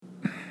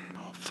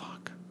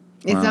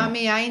It's not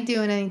me. I ain't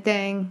doing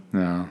anything.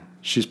 No.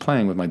 She's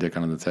playing with my dick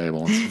under the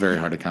table. It's very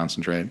hard to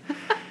concentrate.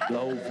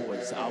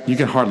 You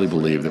can hardly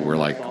believe that we're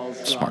like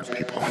smart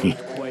people.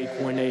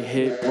 When they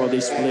hit, bro,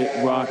 they split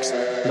rocks.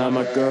 Now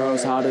my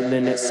girl's hotter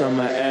than that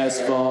summer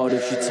asphalt.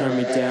 If she turn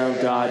me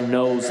down, God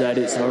knows that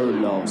it's her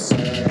loss.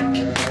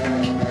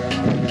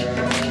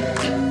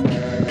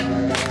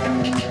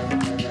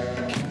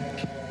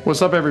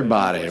 What's up,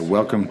 everybody?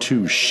 Welcome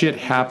to Shit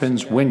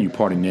Happens When You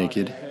Party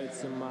Naked.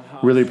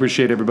 Really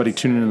appreciate everybody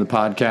tuning in to the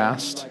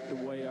podcast.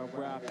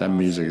 That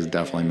music is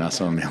definitely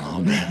messing with me a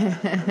little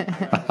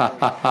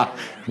bit.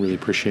 Really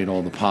appreciate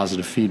all the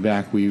positive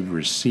feedback we've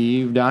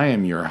received. I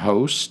am your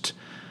host,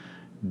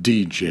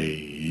 DJ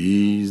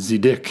Easy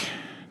Dick.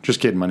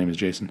 Just kidding, my name is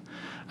Jason.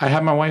 I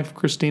have my wife,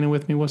 Christina,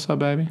 with me. What's up,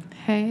 baby?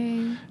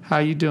 Hey. How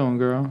you doing,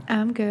 girl?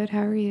 I'm good.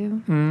 How are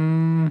you?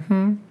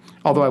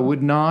 Although I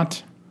would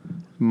not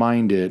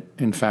mind it.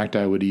 In fact,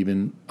 I would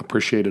even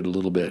appreciate it a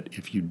little bit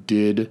if you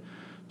did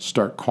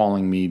start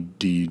calling me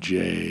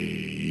DJ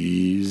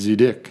Easy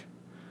Dick.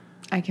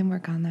 I can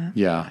work on that.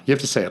 Yeah, you have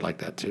to say it like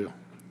that, too.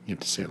 You have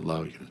to say it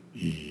low. You go,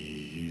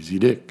 Easy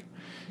Dick.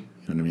 You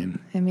know what I mean?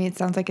 I mean, it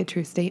sounds like a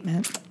true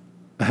statement.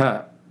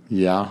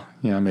 Yeah,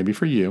 maybe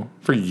for you.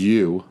 For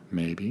you,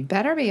 maybe.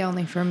 Better be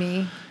only for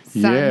me.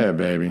 Son. Yeah,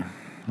 baby.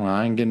 Well,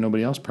 I ain't getting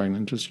nobody else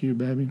pregnant, just you,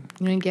 baby.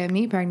 You didn't get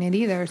me pregnant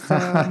either, so.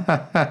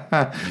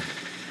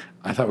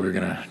 I thought we were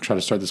going to try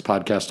to start this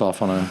podcast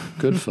off on a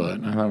good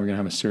foot. I thought we were going to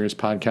have a serious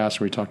podcast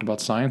where we talked about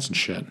science and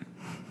shit.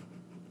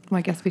 Well,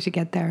 I guess we should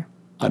get there.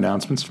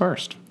 Announcements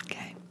first.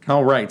 Okay.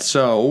 All right,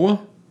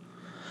 so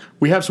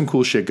we have some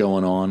cool shit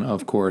going on.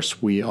 Of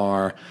course, we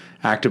are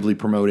actively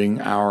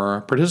promoting our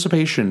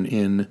participation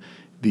in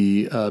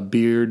the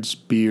Beards,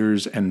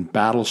 Beers, and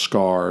Battle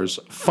Scars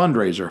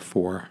fundraiser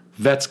for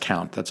Vets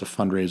Count. That's a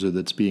fundraiser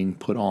that's being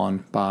put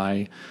on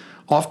by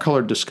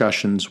Off-Color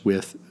Discussions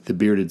with the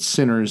Bearded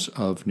Sinners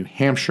of New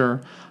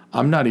Hampshire.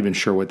 I'm not even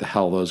sure what the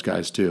hell those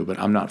guys do, but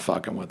I'm not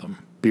fucking with them.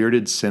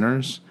 Bearded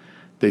Sinners?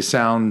 They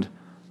sound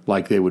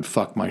like they would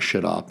fuck my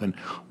shit up. And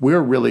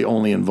we're really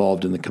only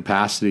involved in the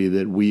capacity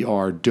that we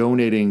are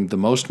donating the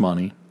most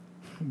money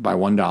by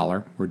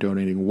 $1. We're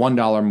donating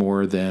 $1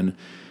 more than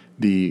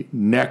the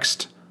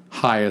next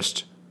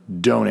highest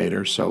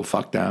donator. So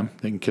fuck them.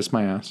 They can kiss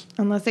my ass.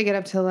 Unless they get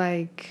up to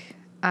like,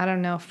 I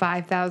don't know,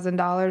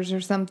 $5,000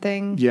 or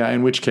something. Yeah,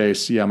 in which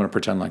case, I'm going to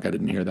pretend like I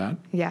didn't hear that.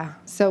 Yeah.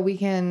 So we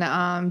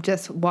can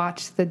just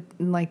watch the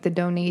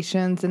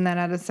donations, and then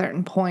at a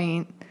certain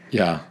point,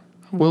 yeah.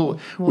 We'll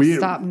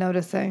stop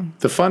noticing.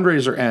 The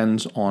fundraiser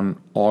ends on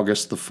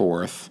August the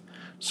 4th,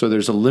 so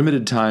there's a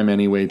limited time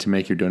anyway to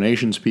make your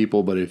donations,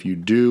 people, but if you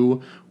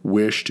do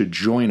wish to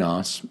join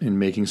us in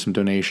making some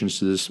donations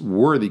to this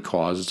worthy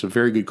cause, it's a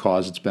very good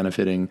cause. It's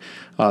benefiting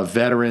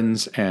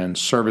veterans and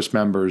service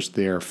members,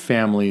 their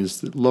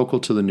families, local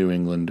to the New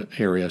England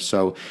area.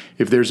 So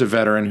if there's a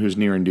veteran who's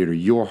near and dear to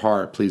your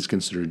heart, please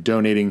consider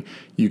donating.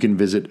 You can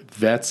visit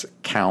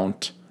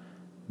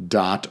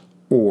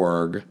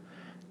vetscount.org.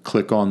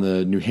 Click on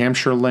the New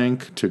Hampshire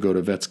link to go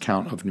to Vets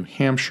Count of New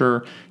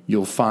Hampshire.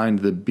 You'll find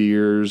the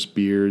Beards,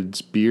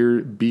 Beers,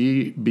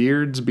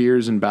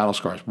 and Battle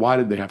Scars. Why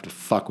did they have to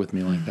fuck with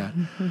me like that?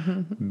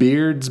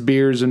 Beards,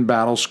 Beers, and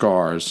Battle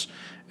Scars.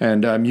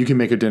 And you can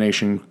make a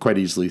donation quite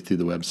easily through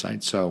the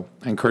website. So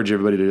I encourage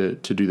everybody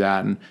to do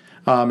that. And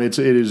it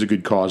is a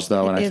good cause,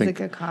 though. It is a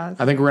good cause.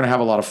 I think we're going to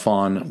have a lot of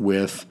fun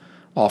with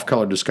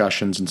Off-Color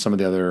Discussions and some of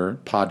the other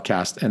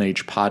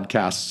NH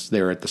podcasts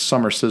there at the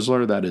Summer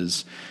Sizzler. That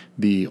is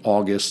the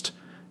August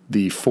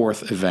the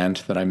 4th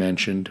event that I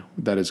mentioned.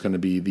 That is going to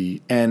be the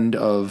end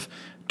of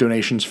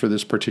donations for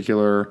this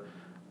particular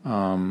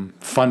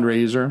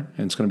fundraiser,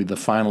 and it's going to be the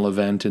final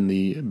event in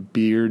the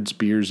Beards,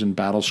 Beers, and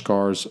Battle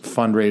Scars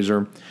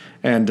fundraiser.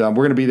 And we're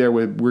going to be there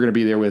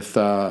with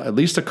at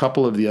least a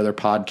couple of the other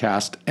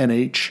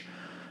NH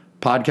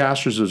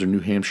podcasters. Those are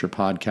New Hampshire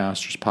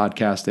podcasters.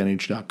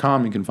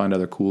 PodcastNH.com. You can find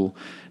other cool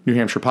New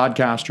Hampshire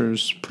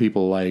podcasters.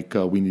 People like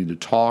We Need to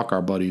Talk.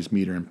 Our buddies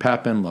Meter and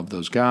Pepin. Love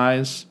those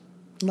guys.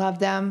 Love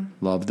them.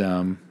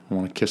 I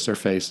want to kiss their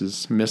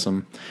faces. Miss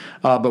them.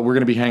 But we're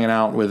going to be hanging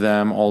out with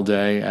them all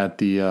day at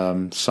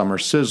the Summer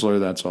Sizzler.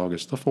 That's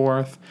August the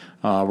 4th.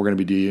 We're going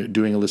to be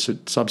doing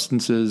illicit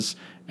substances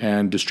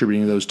and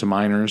distributing those to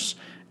minors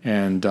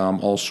and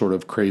all sort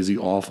of crazy,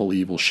 awful,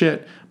 evil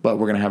shit. But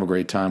we're going to have a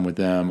great time with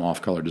them,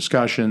 Off-Color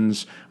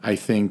Discussions. I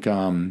think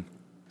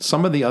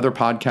some of the other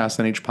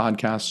NH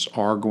podcasts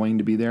are going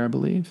to be there, I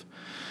believe.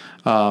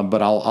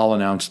 But I'll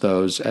announce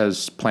those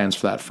as plans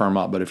for that firm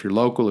up. But if you're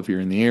local, if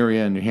you're in the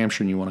area in New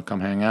Hampshire and you want to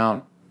come hang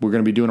out, we're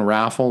going to be doing a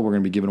raffle. We're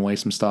going to be giving away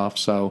some stuff.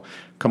 So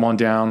come on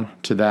down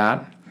to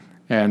that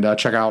and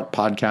check out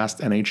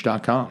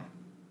podcastnh.com.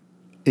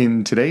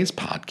 In today's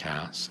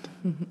podcast,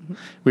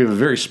 we have a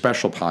very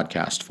special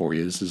podcast for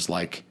you. This is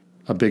like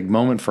a big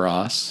moment for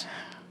us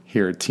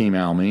here at Team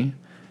Almy.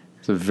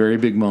 It's a very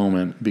big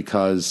moment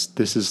because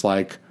this is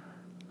like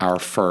our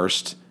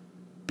first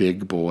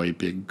big boy,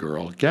 big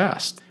girl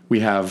guest.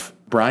 We have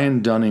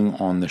Brian Dunning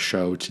on the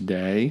show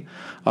today.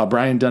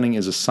 Brian Dunning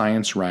is a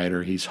science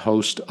writer. He's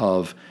host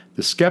of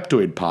the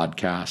Skeptoid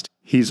podcast.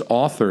 He's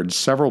authored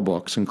several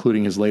books,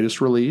 including his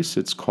latest release.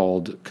 It's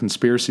called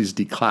Conspiracies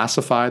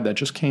Declassified. That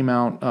just came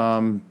out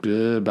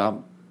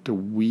about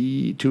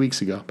 2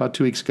 weeks ago.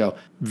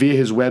 Via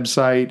his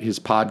website, his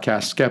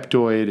podcast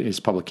Skeptoid, his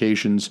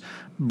publications,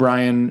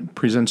 Brian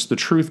presents the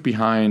truth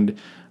behind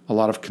a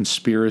lot of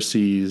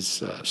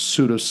conspiracies,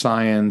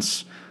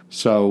 pseudoscience.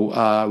 So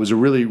it was a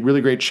really,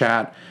 really great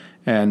chat,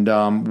 and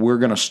we're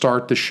going to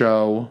start the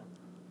show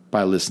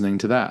by listening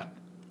to that.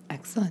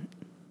 Excellent.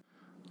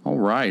 All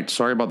right.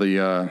 Sorry about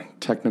the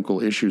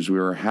technical issues we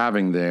were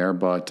having there,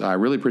 but I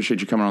really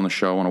appreciate you coming on the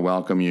show. I want to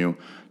welcome you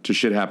to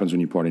Shit Happens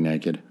When You Party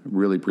Naked.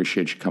 Really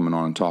appreciate you coming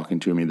on and talking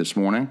to me this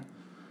morning.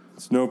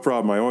 It's no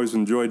problem. I always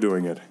enjoy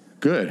doing it.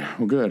 Good.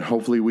 Well, good.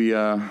 Hopefully we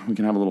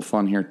can have a little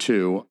fun here,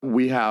 too.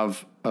 We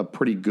have a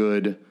pretty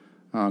good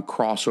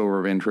crossover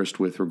of interest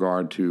with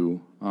regard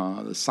to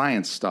the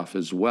science stuff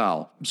as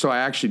well. So I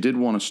actually did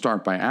want to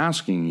start by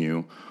asking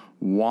you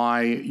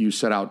why you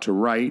set out to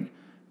write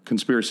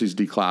Conspiracies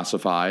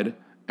Declassified,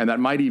 and that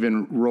might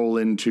even roll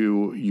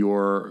into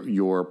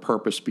your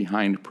purpose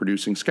behind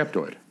producing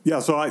Skeptoid. Yeah,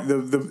 so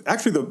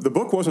the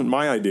book wasn't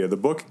my idea. The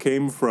book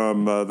came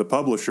from the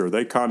publisher.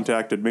 They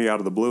contacted me out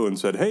of the blue and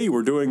said, hey,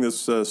 we're doing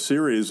this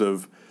series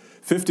of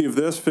 50 of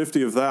this,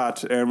 50 of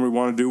that, and we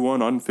want to do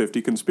one on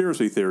 50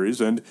 conspiracy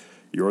theories, and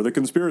you're the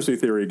conspiracy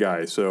theory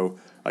guy, so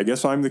I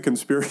guess I'm the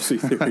conspiracy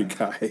theory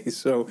guy.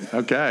 So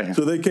okay.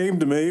 So they came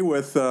to me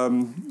with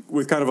kind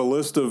of a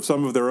list of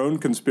some of their own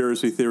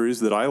conspiracy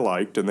theories that I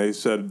liked, and they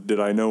said, did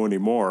I know any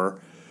more?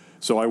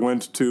 So I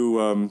went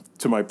to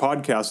my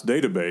podcast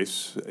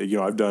database. You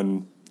know, I've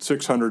done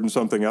 600 and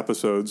something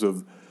episodes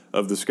of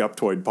the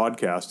Skeptoid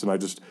podcast, and I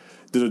just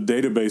did a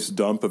database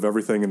dump of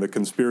everything in the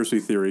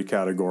conspiracy theory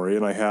category,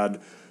 and I had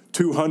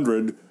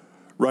 200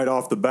 right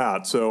off the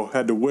bat, so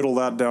had to whittle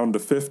that down to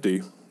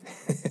 50.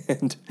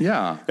 and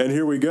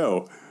here we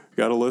go.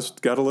 Got a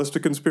list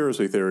of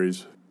conspiracy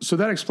theories. So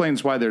that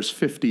explains why there's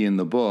 50 in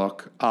the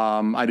book.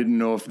 I didn't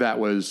know if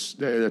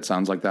that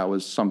sounds like that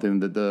was something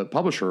that the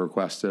publisher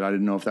requested. I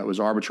didn't know if that was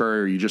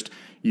arbitrary or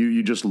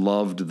you just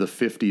loved the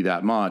 50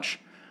 that much.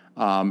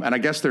 And I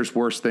guess there's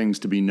worse things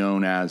to be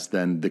known as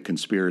than the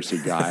conspiracy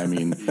guy. I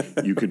mean,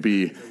 you could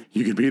be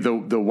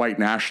the white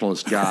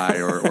nationalist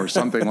guy or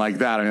something like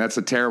that. I mean, that's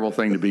a terrible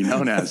thing to be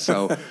known as.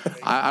 So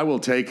I will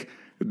take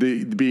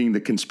being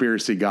the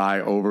conspiracy guy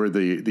over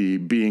the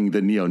being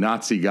the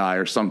neo-Nazi guy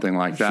or something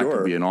like that. Sure.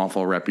 Could be an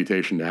awful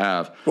reputation to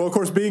have. Well, of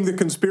course, being the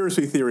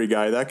conspiracy theory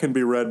guy, that can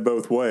be read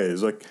both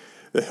ways. Like,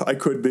 I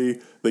could be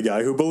the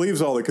guy who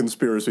believes all the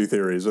conspiracy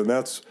theories, and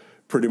that's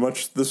pretty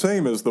much the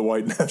same as the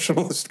white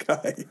nationalist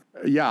guy.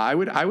 Yeah, I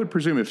would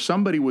presume if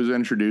somebody was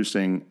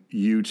introducing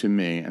you to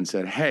me and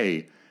said,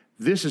 hey,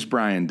 this is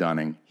Brian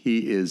Dunning,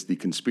 he is the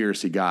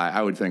conspiracy guy,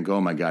 I would think,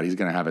 oh my God, he's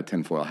going to have a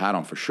tinfoil hat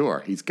on for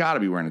sure. He's got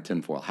to be wearing a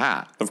tinfoil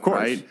hat. Of course.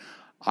 Right?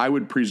 I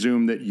would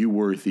presume that you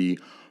were the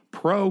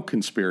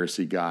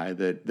pro-conspiracy guy,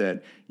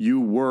 that you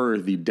were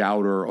the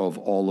doubter of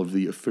all of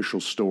the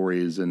official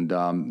stories, and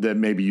that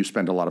maybe you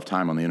spent a lot of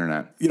time on the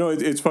internet. You know,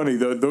 it's funny,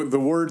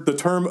 the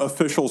term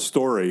official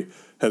story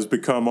has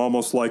become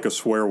almost like a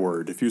swear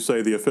word. If you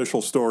say the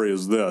official story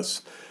is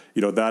this,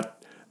 you know,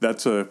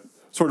 that's a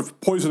sort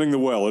of poisoning the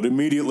well. It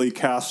immediately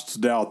casts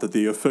doubt that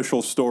the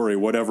official story,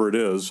 whatever it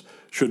is,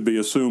 should be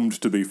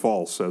assumed to be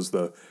false as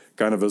the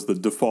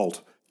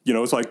default. You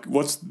know, it's like,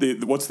 what's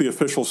the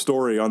official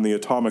story on the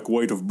atomic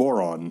weight of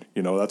boron?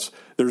 You know,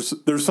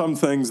 there's some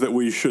things that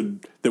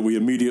we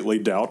immediately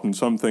doubt and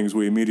some things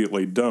we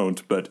immediately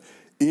don't. But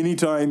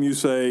anytime you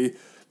say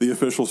the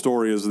official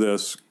story is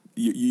this,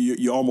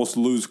 you almost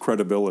lose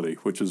credibility,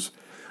 which is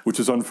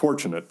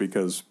unfortunate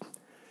because,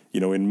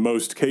 you know, in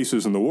most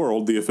cases in the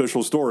world, the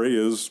official story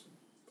is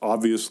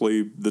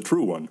obviously the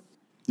true one.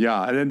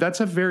 Yeah, and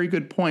that's a very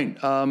good point.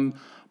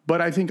 But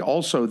I think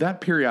also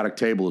that periodic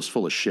table is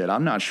full of shit.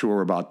 I'm not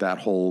sure about that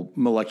whole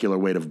molecular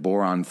weight of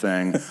boron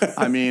thing.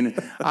 I mean,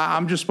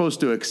 I'm just supposed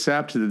to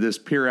accept that this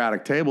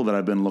periodic table that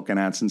I've been looking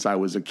at since I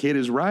was a kid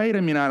is right. I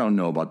mean, I don't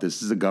know about this.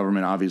 This is the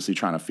government obviously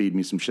trying to feed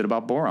me some shit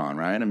about boron,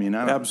 right? I mean,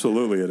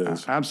 absolutely it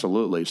is.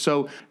 Absolutely.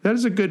 So that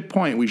is a good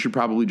point. We should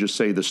probably just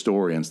say the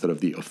story instead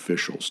of the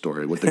official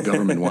story, what the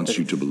government wants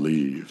you to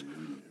believe.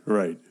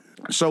 Right.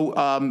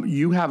 So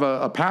you have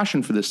a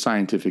passion for this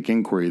scientific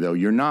inquiry, though.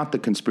 You're not the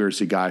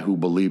conspiracy guy who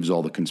believes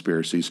all the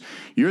conspiracies.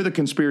 You're the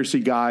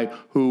conspiracy guy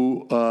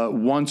who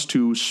wants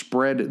to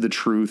spread the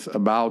truth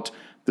about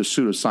the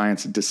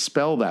pseudoscience,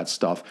 dispel that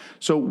stuff.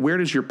 So where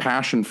does your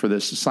passion for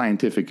this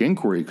scientific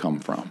inquiry come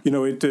from? You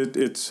know,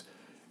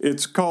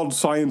 it's called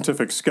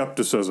scientific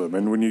skepticism,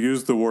 and when you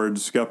use the word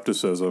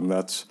skepticism,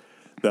 it's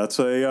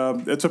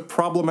a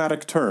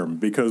problematic term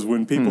because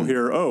when people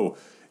hear, oh,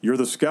 you're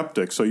the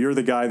skeptic, so you're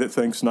the guy that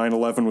thinks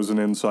 9/11 was an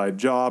inside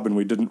job and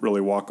we didn't really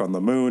walk on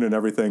the moon and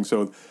everything.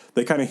 So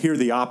they kind of hear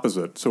the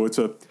opposite. So it's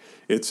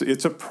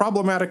a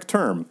problematic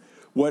term.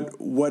 What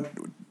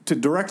to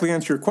directly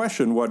answer your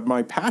question, what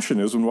my passion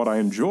is and what I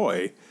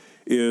enjoy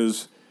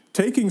is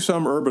taking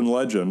some urban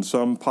legend,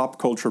 some pop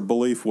culture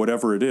belief,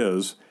 whatever it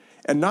is,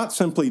 and not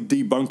simply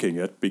debunking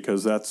it,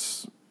 because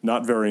that's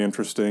not very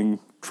interesting,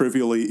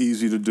 trivially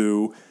easy to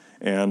do,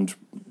 and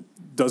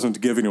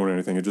doesn't give anyone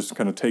anything. It just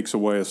kind of takes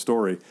away a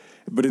story.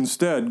 But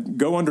instead,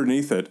 go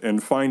underneath it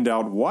and find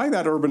out why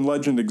that urban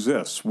legend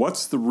exists.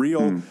 What's the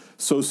real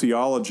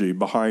sociology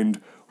behind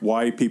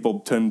why people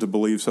tend to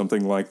believe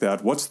something like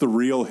that? What's the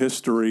real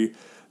history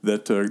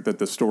that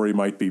the story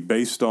might be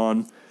based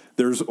on?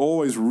 There's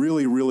always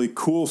really, really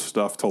cool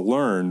stuff to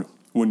learn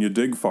when you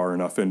dig far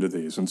enough into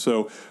these. And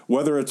so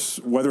whether it's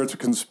a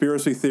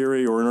conspiracy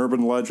theory or an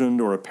urban legend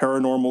or a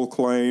paranormal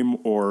claim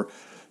or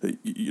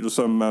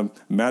some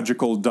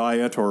magical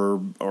diet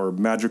or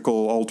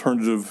magical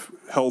alternative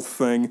health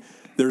thing,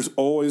 there's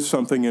always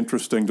something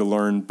interesting to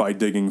learn by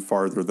digging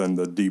farther than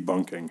the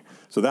debunking.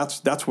 So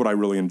that's what I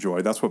really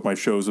enjoy. That's what my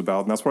show's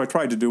about, and that's what I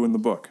tried to do in the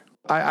book.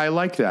 I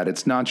like that.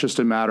 It's not just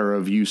a matter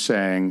of you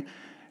saying,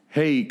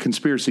 hey,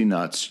 conspiracy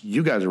nuts,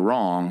 you guys are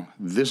wrong.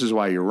 This is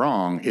why you're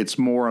wrong. It's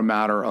more a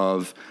matter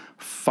of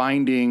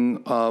finding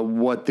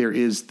what there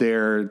is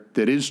there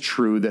that is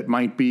true that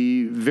might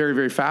be very,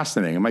 very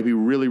fascinating. It might be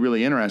really,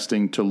 really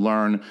interesting to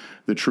learn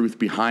the truth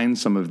behind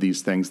some of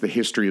these things, the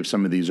history of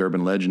some of these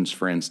urban legends,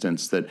 for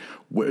instance, that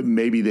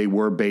maybe they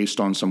were based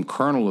on some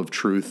kernel of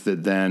truth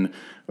that then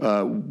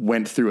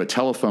went through a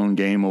telephone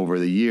game over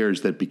the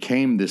years that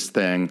became this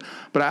thing.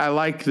 But I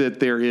like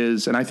that there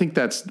is, and I think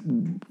that's,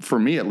 for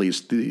me at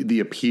least, the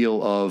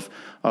appeal of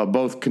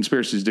both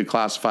Conspiracies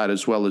Declassified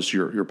as well as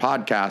your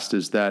podcast,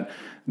 is that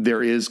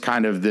there is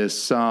kind of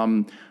this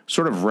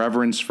sort of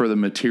reverence for the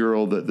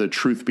material, the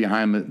truth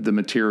behind the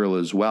material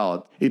as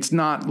well. It's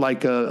not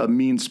like a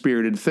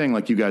mean-spirited thing,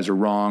 like you guys are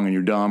wrong and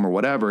you're dumb or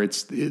whatever.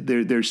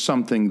 There's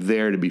something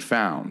there to be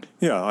found.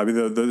 Yeah, I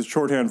mean, the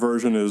shorthand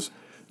version is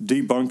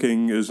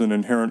debunking is an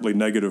inherently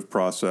negative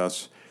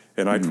process,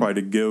 and I try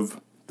to give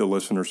the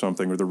listener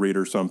something or the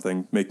reader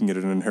something, making it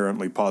an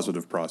inherently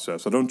positive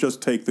process. I don't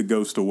just take the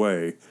ghost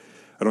away.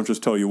 I don't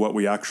just tell you what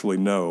we actually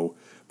know,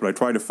 but I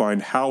try to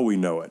find how we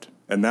know it.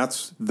 And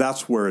that's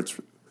where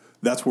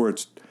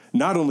it's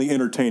not only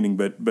entertaining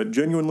but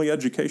genuinely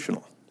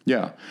educational.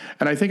 Yeah.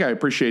 And I think I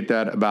appreciate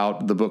that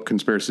about the book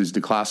Conspiracies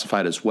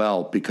Declassified as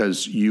well,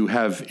 because you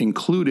have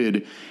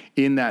included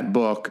in that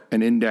book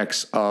an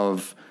index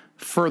of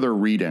further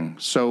reading.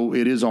 So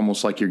it is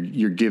almost like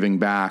you're giving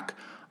back.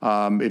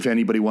 If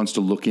anybody wants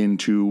to look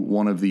into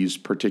one of these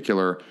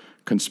particular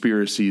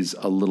conspiracies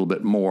a little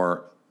bit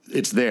more,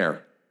 it's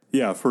there.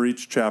 Yeah, for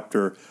each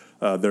chapter,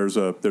 there's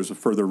a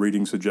further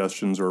reading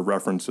suggestions or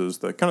references,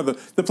 that kind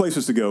of the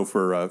places to go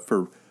for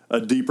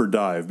a deeper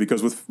dive.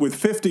 Because with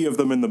 50 of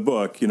them in the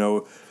book,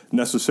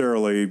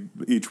 necessarily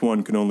each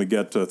one can only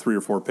get 3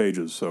 or 4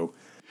 pages.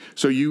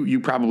 So you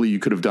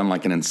could have done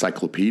like an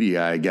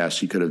encyclopedia, I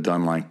guess. You could have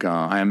done like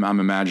I'm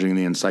imagining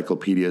the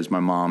encyclopedias my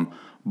mom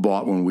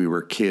bought when we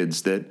were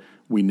kids that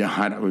we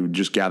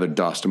just gathered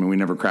dust. I mean, we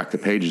never cracked the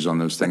pages on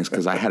those things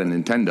because I had a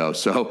Nintendo.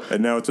 So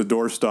and now it's a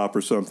doorstop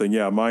or something.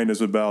 Yeah, mine is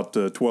about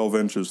 12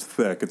 inches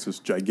thick. It's this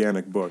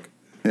gigantic book.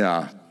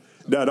 Yeah.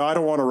 No, I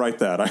don't want to write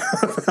that.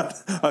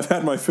 I've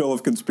had my fill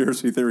of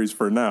conspiracy theories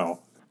for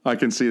now. I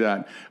can see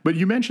that. But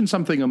you mentioned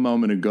something a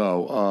moment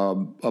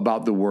ago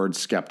about the word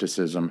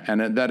skepticism,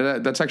 and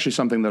that's actually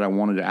something that I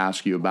wanted to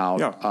ask you about.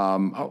 Yeah.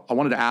 I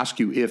wanted to ask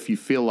you if you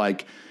feel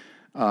like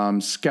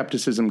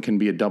skepticism can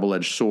be a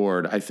double-edged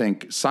sword. I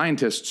think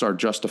scientists are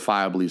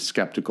justifiably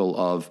skeptical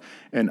of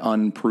an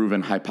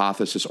unproven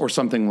hypothesis or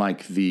something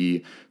like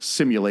the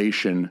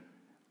simulation.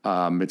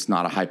 It's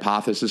not a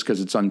hypothesis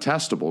because it's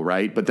untestable,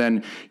 right? But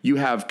then you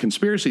have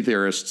conspiracy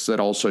theorists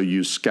that also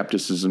use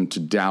skepticism to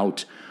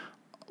doubt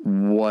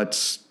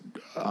what's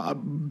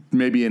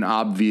maybe an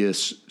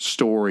obvious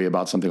story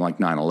about something like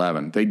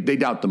 9/11. They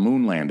doubt the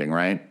moon landing,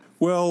 right?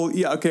 Well,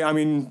 yeah, okay. I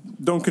mean,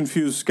 don't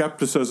confuse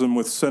skepticism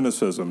with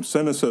cynicism.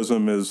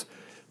 Cynicism is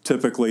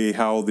typically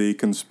how the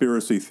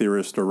conspiracy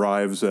theorist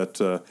arrives at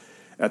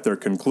their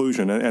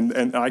conclusion.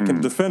 And I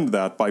can defend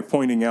that by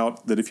pointing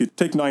out that if you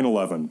take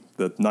 9/11,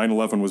 that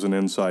 9/11 was an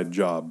inside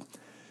job,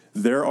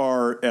 there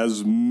are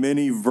as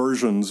many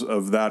versions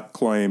of that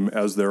claim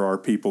as there are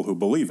people who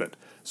believe it.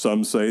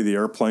 Some say the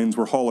airplanes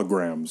were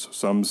holograms.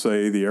 Some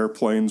say the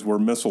airplanes were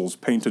missiles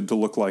painted to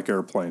look like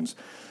airplanes.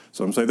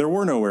 Some say there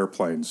were no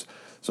airplanes.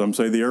 Some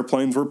say the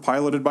airplanes were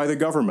piloted by the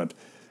government.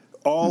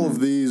 All of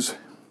these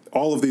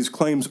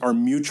claims are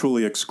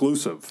mutually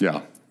exclusive.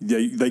 Yeah.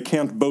 They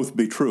can't both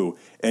be true.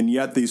 And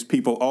yet these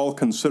people all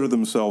consider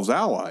themselves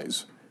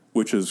allies,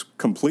 which is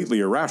completely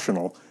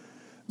irrational,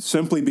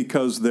 simply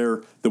because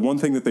the one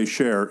thing that they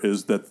share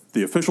is that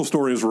the official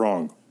story is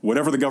wrong.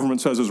 Whatever the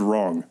government says is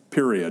wrong,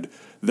 period.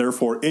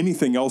 Therefore,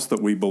 anything else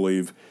that we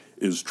believe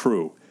is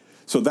true.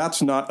 So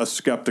that's not a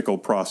skeptical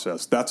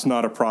process. That's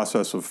not a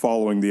process of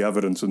following the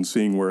evidence and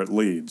seeing where it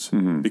leads,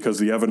 because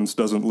the evidence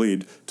doesn't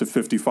lead to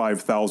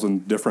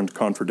 55,000 different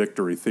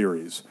contradictory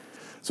theories.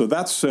 So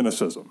that's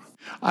cynicism.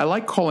 I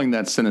like calling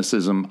that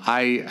cynicism.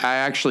 I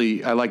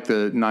like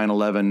the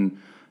 9/11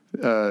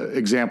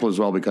 example as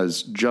well,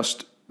 because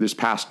just this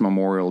past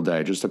Memorial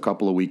Day, just a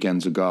couple of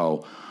weekends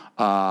ago,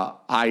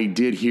 I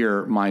did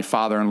hear my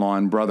father-in-law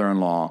and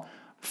brother-in-law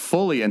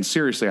fully and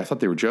seriously, I thought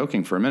they were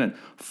joking for a minute,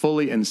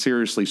 fully and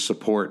seriously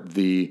support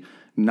the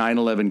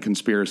 9/11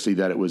 conspiracy,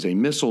 that it was a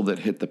missile that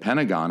hit the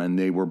Pentagon, and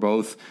they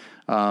both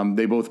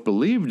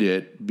believed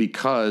it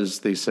because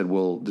they said,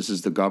 well, this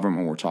is the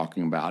government we're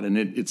talking about. And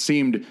it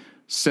seemed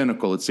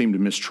cynical, it seemed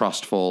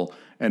mistrustful,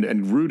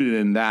 and rooted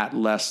in that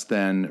less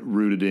than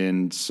rooted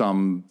in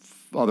some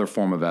other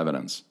form of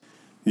evidence.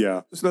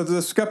 Yeah. So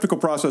the skeptical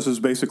process is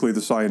basically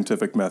the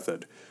scientific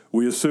method.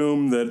 We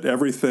assume that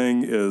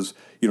everything is,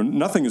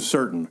 nothing is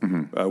certain.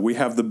 Mm-hmm. We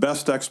have the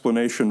best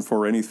explanation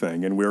for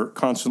anything, and we're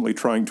constantly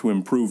trying to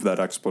improve that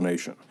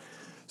explanation.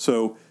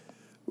 So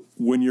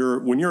when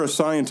you're a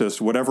scientist,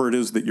 whatever it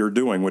is that you're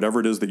doing, whatever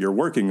it is that you're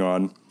working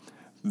on,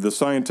 the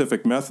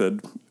scientific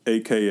method,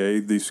 aka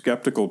the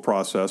skeptical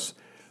process,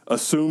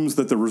 assumes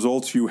that the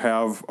results you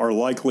have are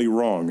likely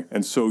wrong,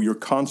 and so you're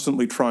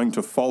constantly trying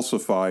to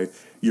falsify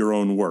your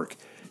own work.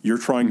 You're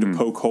trying to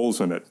poke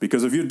holes in it,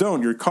 because if you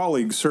don't, your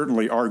colleagues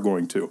certainly are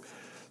going to.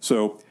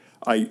 So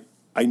I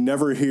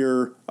never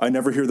hear the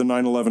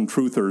 9/11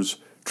 truthers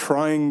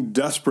trying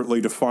desperately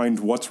to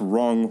find what's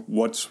wrong,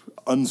 what's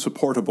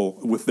unsupportable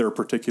with their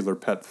particular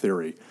pet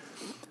theory.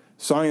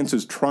 Science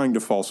is trying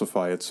to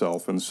falsify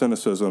itself, and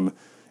cynicism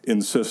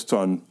insists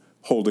on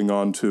holding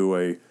on to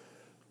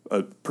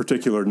a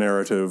particular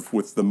narrative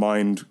with the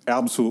mind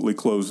absolutely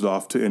closed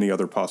off to any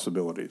other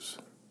possibilities.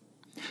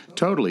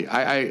 Totally.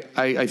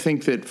 I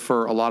think that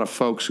for a lot of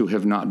folks who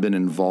have not been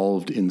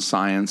involved in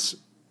science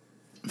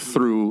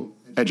through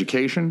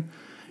education,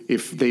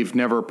 if they've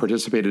never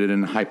participated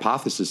in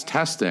hypothesis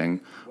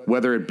testing,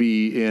 whether it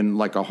be in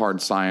like a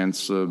hard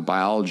science,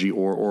 biology,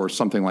 or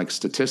something like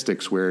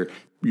statistics, where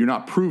you're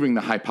not proving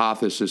the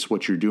hypothesis,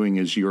 what you're doing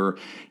is you're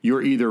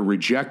either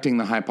rejecting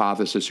the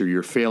hypothesis or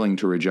you're failing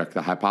to reject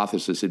the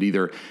hypothesis.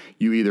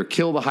 You either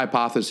kill the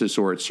hypothesis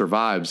or it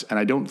survives. And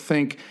I don't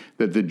think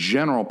that the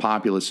general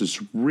populace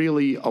is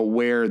really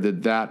aware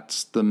that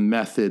that's the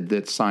method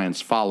that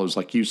science follows.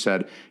 Like you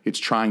said, it's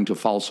trying to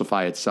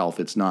falsify itself.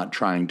 It's not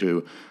trying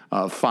to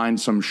find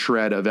some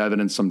shred of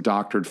evidence, some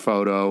doctored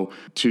photo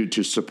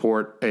to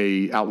support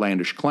a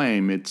outlandish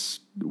claim. It's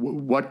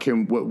what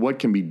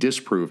can be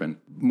disproven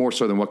more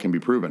so than what can be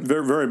proven.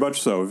 Very, very much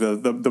so.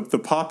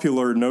 The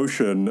popular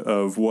notion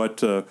of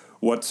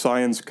what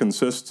science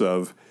consists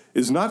of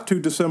is not too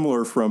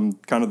dissimilar from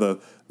kind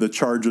of the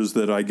charges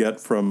that I get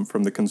from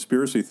the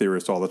conspiracy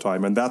theorists all the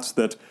time, and that's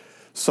that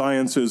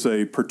science is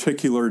a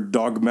particular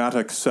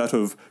dogmatic set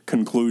of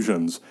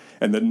conclusions,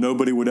 and that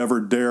nobody would ever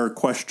dare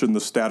question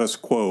the status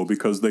quo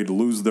because they'd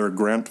lose their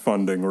grant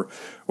funding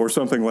or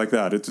something like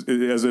that. It's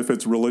as if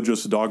it's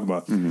religious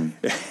dogma. Mm-hmm.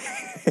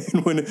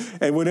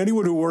 and when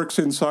anyone who works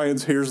in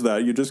science hears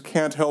that, you just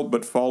can't help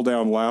but fall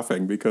down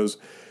laughing, because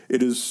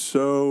it is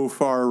so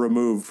far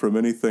removed from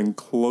anything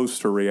close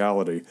to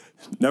reality.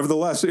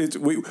 Nevertheless,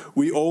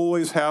 we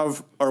always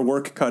have our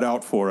work cut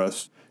out for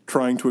us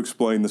trying to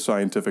explain the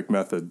scientific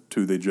method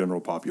to the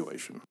general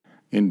population.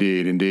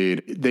 Indeed.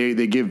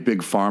 They give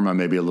Big Pharma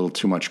maybe a little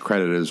too much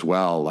credit as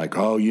well. Like,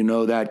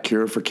 that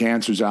cure for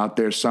cancer's out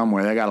there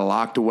somewhere. They got it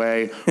locked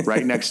away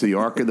right next to the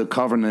Ark of the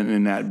Covenant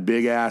in that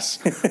big ass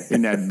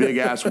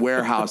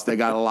warehouse. They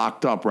got it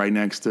locked up right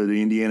next to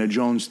the Indiana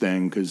Jones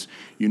thing, because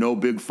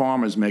Big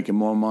Pharma's making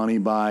more money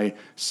by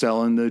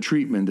selling the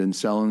treatment than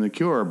selling the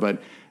cure.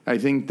 But I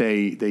think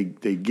they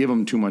give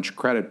them too much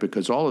credit,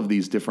 because all of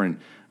these different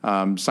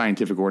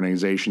scientific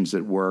organizations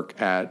that work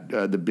at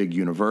the big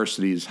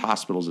universities,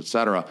 hospitals, et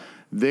cetera,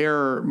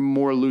 they're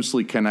more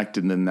loosely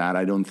connected than that.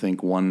 I don't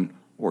think one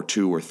or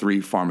two or three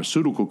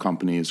pharmaceutical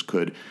companies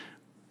could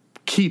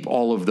keep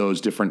all of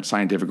those different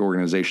scientific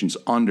organizations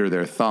under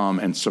their thumb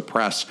and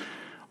suppress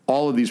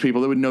all of these people.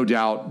 That would no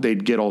doubt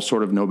they'd get all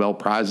sort of Nobel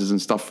Prizes and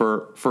stuff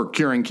for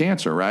curing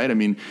cancer, right? I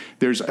mean,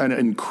 there's an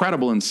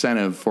incredible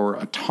incentive for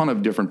a ton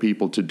of different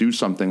people to do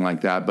something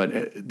like that,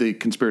 but the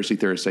conspiracy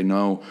theorists say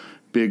no.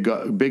 Big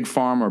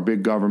pharma or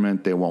big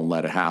government, they won't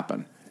let it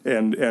happen.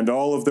 And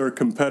all of their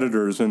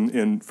competitors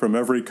from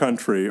every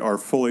country are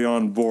fully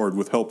on board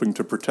with helping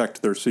to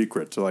protect their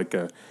secrets. Like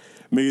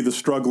me, the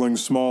struggling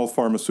small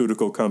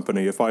pharmaceutical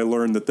company, if I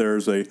learn that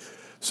there's a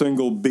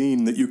single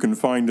bean that you can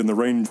find in the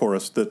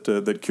rainforest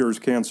that cures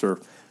cancer,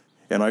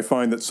 and I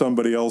find that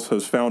somebody else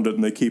has found it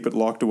and they keep it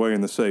locked away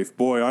in the safe,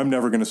 boy, I'm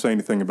never going to say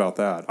anything about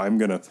that. I'm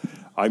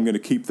gonna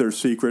keep their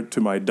secret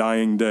to my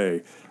dying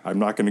day. I'm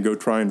not going to go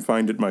try and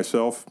find it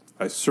myself.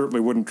 I certainly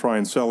wouldn't try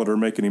and sell it or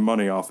make any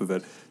money off of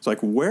it. It's like,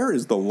 where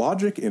is the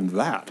logic in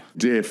that?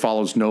 It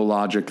follows no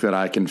logic that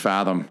I can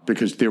fathom,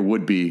 because there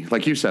would be,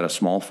 like you said, a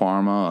small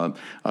pharma,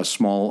 a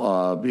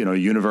small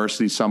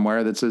university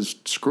somewhere that says,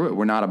 screw it,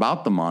 we're not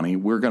about the money.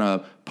 We're going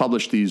to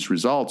publish these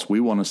results. We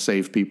want to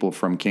save people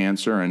from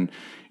cancer. And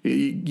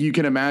you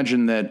can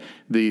imagine that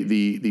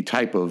the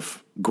type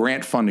of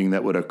grant funding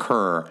that would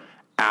occur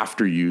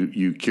after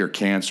you cure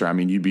cancer. I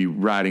mean, you'd be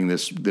riding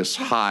this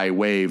high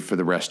wave for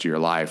the rest of your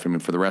life. I mean,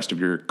 for the rest of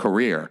your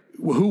career.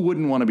 Who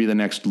wouldn't want to be the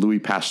next Louis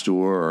Pasteur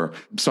or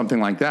something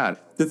like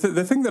that?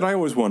 The thing that I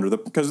always wonder,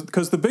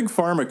 because the big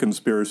pharma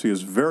conspiracy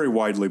is very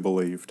widely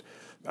believed.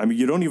 I mean,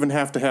 you don't even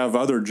have to have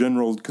other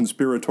general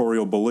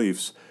conspiratorial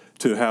beliefs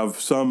to have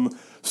some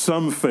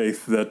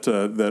faith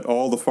that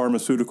all the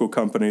pharmaceutical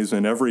companies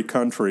in every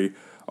country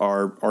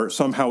are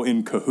somehow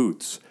in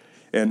cahoots.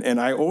 And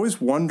I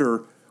always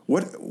wonder,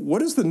 what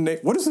does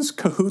this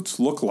cahoots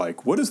look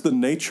like? What is the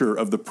nature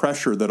of the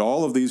pressure that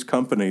all of these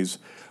companies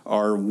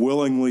are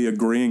willingly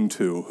agreeing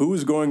to? Who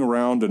is going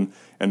around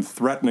and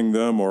threatening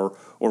them, or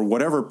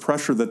whatever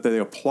pressure that they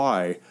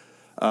apply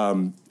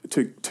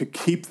to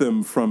keep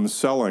them from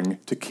selling,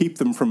 to keep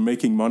them from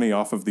making money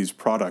off of these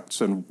products?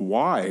 And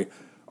why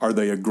are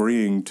they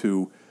agreeing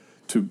to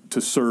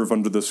serve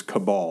under this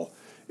cabal?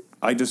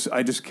 I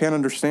just can't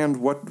understand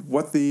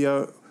what's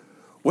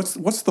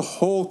the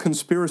whole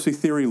conspiracy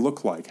theory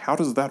look like? How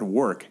does that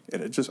work?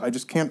 And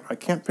I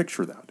can't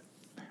picture that.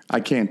 I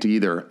can't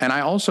either. And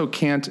I also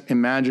can't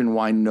imagine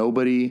why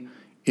nobody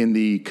in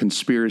the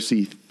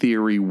conspiracy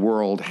theory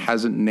world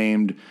hasn't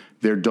named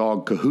their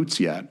dog Cahoots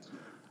yet.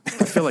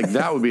 I feel like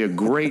that would be a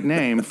great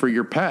name for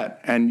your pet.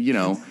 And,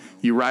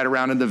 you ride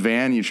around in the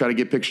van, you try to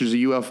get pictures of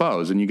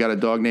UFOs, and you got a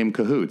dog named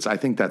Cahoots. I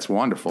think that's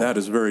wonderful. That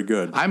is very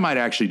good. I might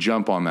actually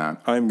jump on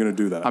that. I'm going to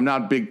do that. I'm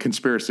not a big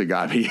conspiracy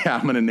guy, but yeah,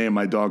 I'm going to name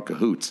my dog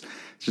Cahoots. It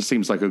just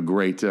seems like a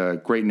great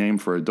name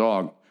for a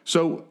dog.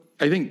 So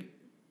I think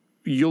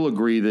you'll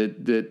agree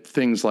that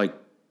things like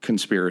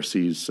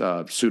conspiracies,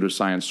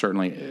 pseudoscience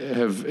certainly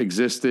have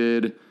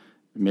existed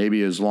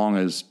maybe as long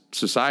as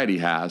society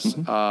has.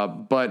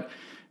 Mm-hmm. But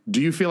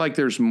do you feel like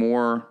there's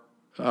more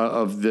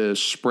of the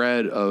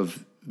spread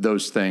of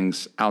those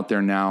things out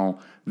there now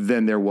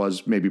than there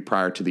was maybe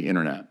prior to the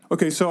internet?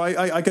 Okay, so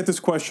I get this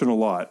question a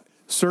lot.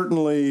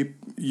 Certainly,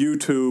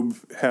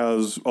 YouTube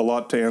has a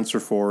lot to answer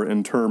for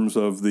in terms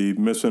of the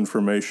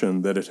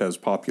misinformation that it has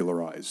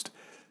popularized.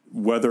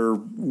 Whether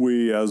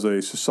we as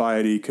a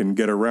society can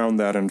get around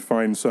that and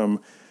find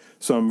some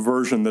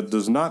version that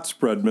does not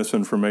spread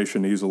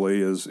misinformation easily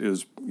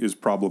is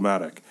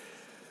problematic.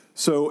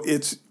 So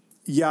it's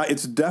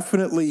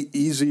definitely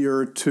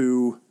easier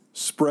to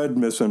spread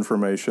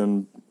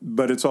misinformation,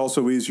 but it's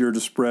also easier to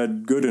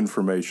spread good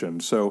information.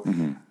 So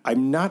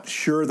I'm not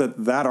sure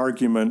that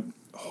argument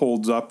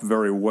holds up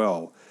very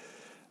well.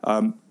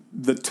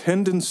 The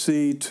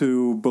tendency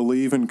to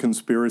believe in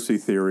conspiracy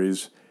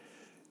theories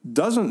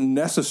doesn't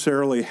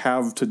necessarily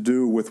have to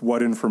do with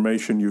what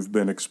information you've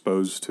been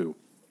exposed to.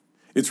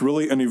 It's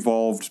really an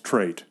evolved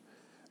trait.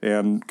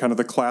 And kind of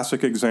the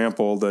classic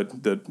example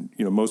that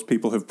most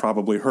people have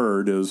probably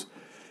heard is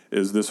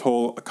this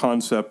whole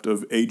concept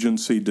of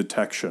agency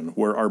detection,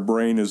 where our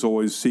brain is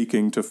always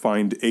seeking to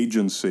find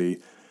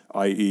agency,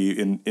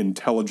 i.e.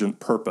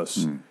 intelligent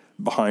purpose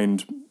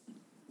behind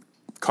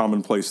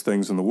commonplace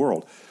things in the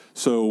world.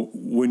 So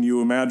when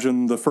you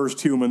imagine the first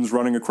humans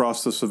running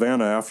across the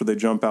savannah after they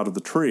jump out of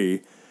the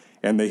tree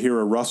and they hear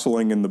a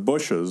rustling in the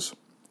bushes,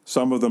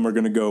 some of them are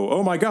going to go,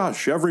 oh my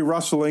gosh, every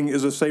rustling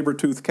is a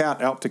saber-toothed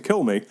cat out to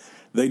kill me.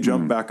 They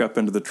jump back up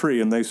into the tree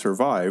and they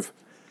survive.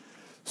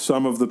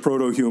 Some of the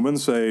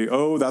proto-humans say,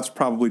 oh, that's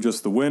probably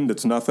just the wind,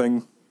 it's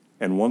nothing.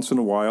 And once in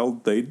a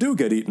while, they do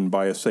get eaten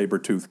by a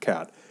saber-toothed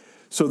cat.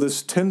 So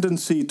this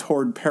tendency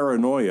toward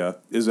paranoia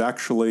is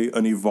actually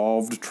an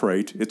evolved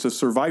trait. It's a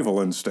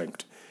survival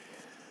instinct.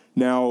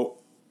 Now,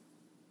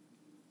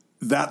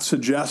 that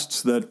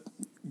suggests that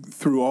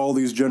through all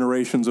these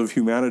generations of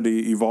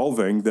humanity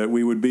evolving, that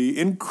we would be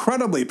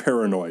incredibly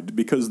paranoid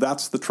because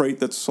that's the trait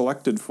that's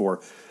selected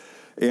for.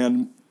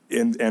 And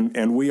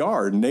we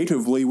are.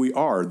 Natively, we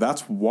are.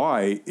 That's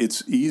why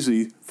it's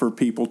easy for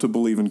people to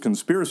believe in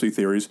conspiracy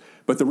theories.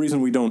 But the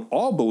reason we don't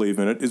all believe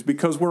in it is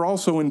because we're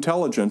also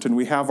intelligent and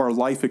we have our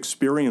life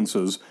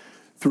experiences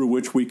through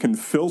which we can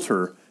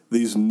filter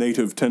these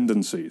native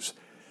tendencies.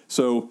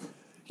 So,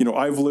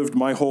 I've lived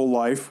my whole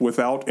life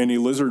without any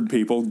lizard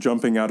people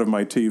jumping out of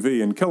my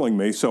TV and killing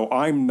me, so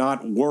I'm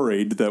not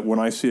worried that when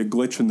I see a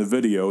glitch in the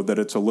video that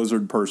it's a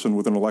lizard person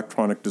with an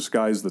electronic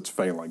disguise that's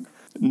failing.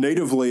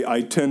 Natively,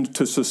 I tend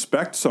to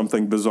suspect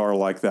something bizarre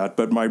like that,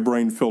 but my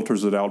brain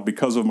filters it out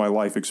because of my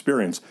life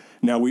experience.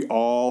 Now, we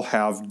all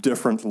have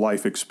different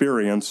life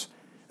experience,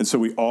 and so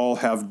we all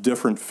have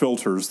different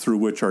filters through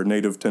which our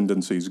native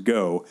tendencies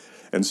go,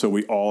 and so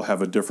we all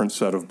have a different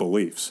set of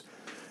beliefs.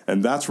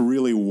 And that's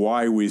really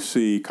why we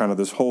see kind of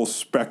this whole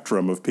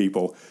spectrum of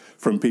people,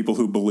 from people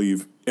who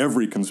believe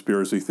every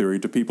conspiracy theory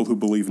to people who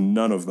believe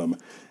none of them,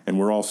 and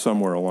we're all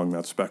somewhere along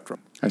that spectrum.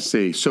 I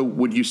see. So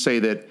would you say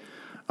that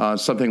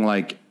something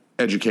like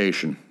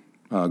education,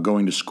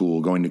 going to school,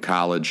 going to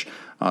college,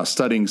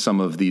 studying some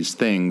of these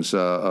things,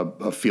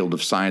 a field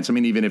of science, I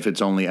mean, even if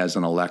it's only as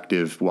an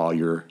elective while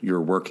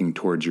you're working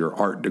towards your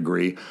art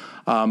degree,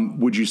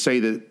 would you say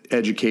that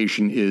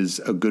education is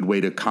a good way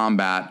to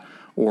combat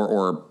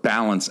or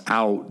balance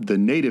out the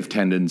native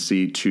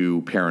tendency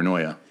to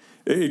paranoia?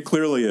 It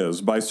clearly is.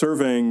 By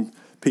surveying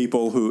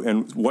people who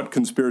and what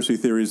conspiracy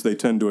theories they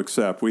tend to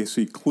accept. We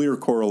see clear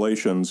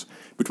correlations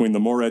between the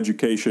more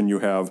education you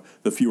have,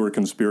 the fewer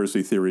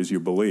conspiracy theories you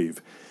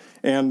believe.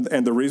 And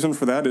the reason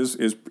for that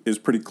is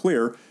pretty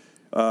clear.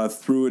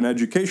 Through an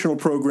educational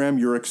program,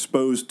 you're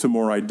exposed to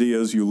more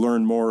ideas. You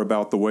learn more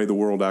about the way the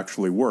world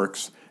actually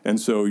works. And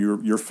so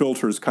your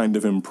filters kind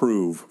of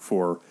improve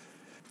for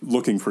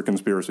looking for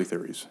conspiracy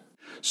theories.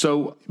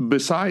 So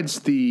besides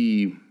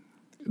the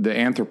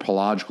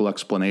anthropological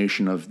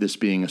explanation of this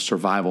being a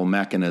survival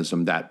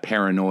mechanism, that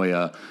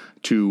paranoia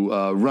to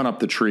run up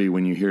the tree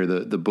when you hear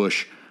the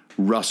bush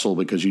rustle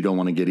because you don't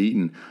want to get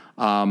eaten,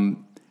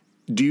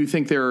 do you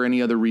think there are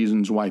any other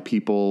reasons why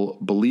people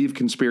believe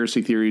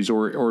conspiracy theories,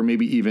 or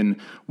maybe even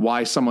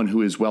why someone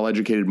who is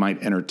well-educated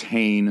might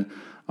entertain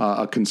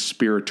a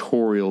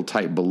conspiratorial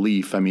type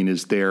belief? I mean,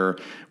 is there,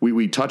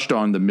 we touched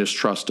on the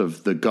mistrust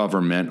of the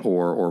government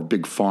or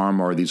big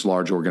pharma or these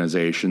large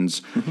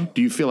organizations. Mm-hmm.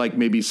 Do you feel like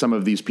maybe some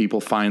of these people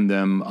find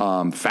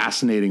them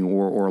fascinating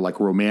or like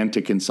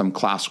romantic in some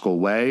classical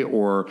way,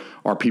 or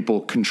are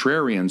people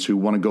contrarians who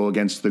want to go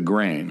against the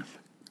grain?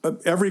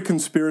 Every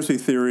conspiracy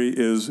theory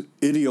is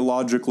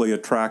ideologically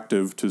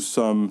attractive to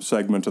some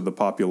segment of the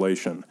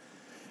population.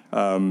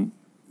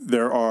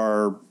 There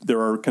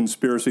are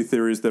conspiracy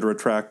theories that are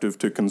attractive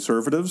to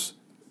conservatives,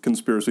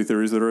 conspiracy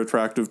theories that are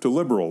attractive to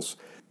liberals.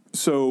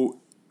 So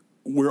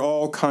we're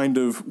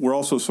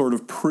also sort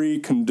of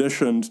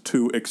preconditioned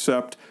to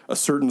accept a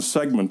certain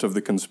segment of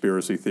the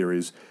conspiracy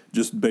theories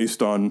just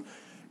based on,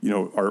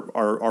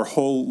 our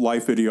whole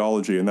life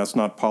ideology, and that's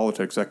not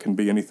politics. That can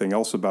be anything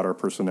else about our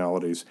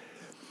personalities.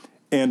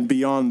 And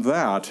beyond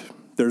that,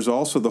 there's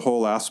also the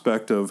whole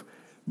aspect of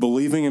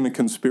believing in a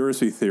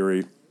conspiracy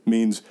theory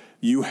means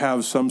you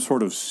have some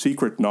sort of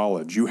secret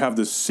knowledge. You have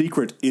this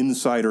secret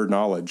insider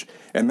knowledge.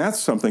 And that's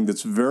something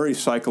that's very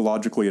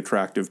psychologically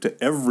attractive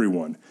to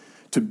everyone,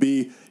 to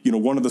be,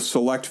 one of the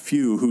select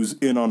few who's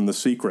in on the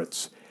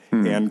secrets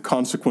and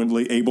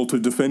consequently able to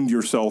defend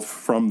yourself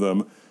from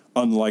them,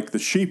 unlike the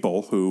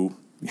sheeple who...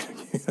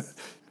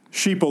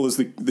 Sheeple is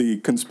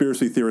the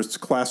conspiracy theorist's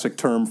classic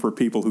term for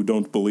people who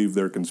don't believe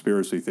their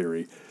conspiracy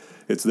theory.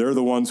 They're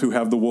the ones who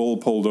have the wool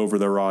pulled over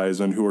their eyes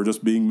and who are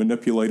just being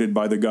manipulated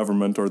by the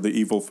government or the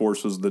evil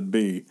forces that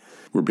be.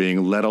 We're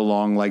being led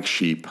along like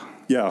sheep.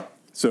 Yeah.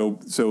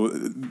 So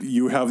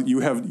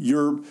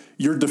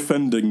you're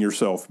defending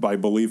yourself by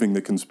believing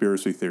the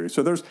conspiracy theory.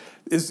 So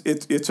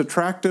it's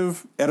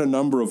attractive at a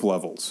number of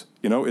levels.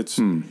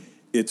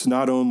 It's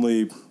not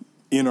only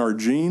in our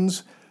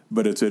genes,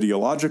 but it's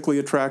ideologically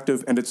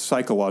attractive and it's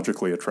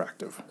psychologically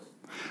attractive.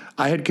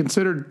 I had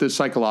considered the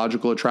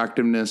psychological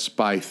attractiveness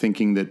by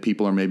thinking that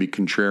people are maybe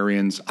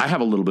contrarians. I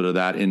have a little bit of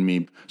that in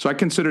me. So I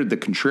considered the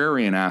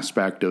contrarian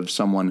aspect of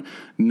someone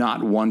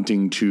not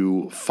wanting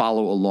to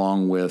follow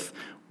along with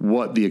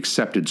what the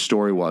accepted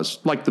story was,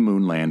 like the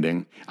moon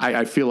landing.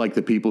 I feel like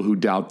the people who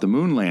doubt the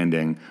moon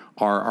landing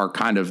are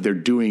kind of, they're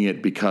doing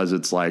it because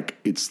it's like,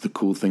 it's the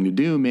cool thing to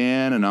do,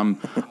 man. And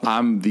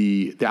I'm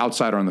the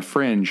outsider on the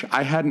fringe.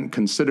 I hadn't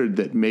considered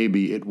that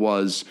maybe it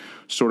was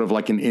sort of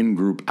like an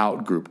in-group,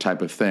 out-group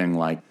type of thing.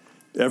 Like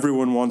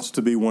everyone wants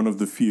to be one of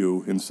the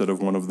few instead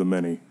of one of the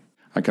many.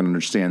 I can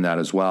understand that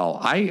as well.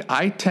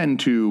 I tend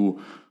to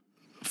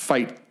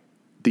fight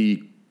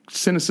the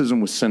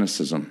cynicism with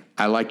cynicism.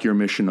 I like your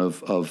mission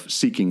of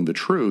seeking the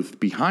truth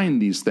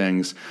behind these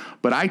things,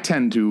 but I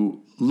tend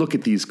to look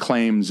at these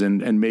claims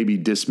and maybe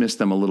dismiss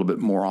them a little bit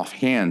more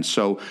offhand.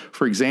 So,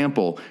 for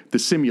example, the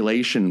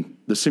simulation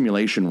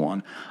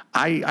one,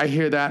 I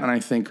hear that and I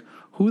think,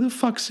 who the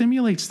fuck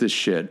simulates this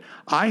shit?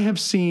 I have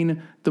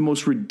seen the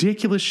most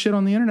ridiculous shit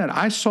on the internet.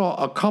 I saw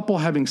a couple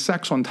having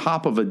sex on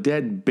top of a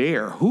dead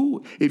bear.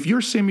 If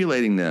you're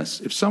simulating this,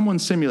 if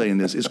someone's simulating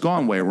this, it's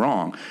gone way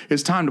wrong.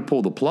 It's time to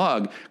pull the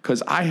plug,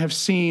 because I have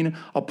seen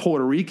a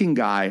Puerto Rican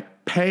guy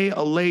pay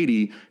a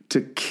lady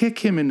to kick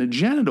him in the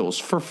genitals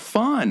for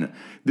fun.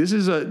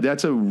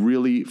 That's a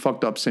really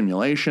fucked up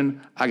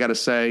simulation. I got to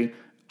say,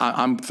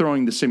 I'm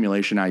throwing the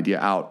simulation idea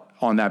out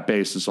on that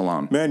basis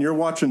alone. Man, you're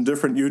watching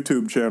different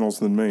YouTube channels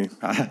than me.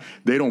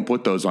 They don't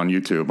put those on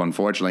YouTube,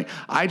 unfortunately.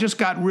 I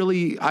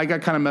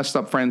got kind of messed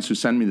up friends who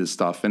send me this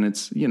stuff, and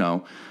it's,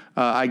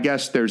 I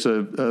guess there's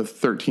a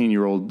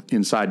 13-year-old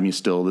inside me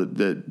still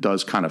that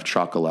does kind of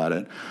chuckle at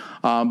it.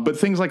 But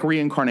things like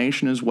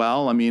reincarnation as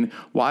well. I mean,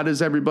 why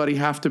does everybody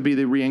have to be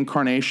the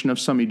reincarnation of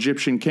some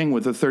Egyptian king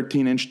with a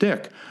 13-inch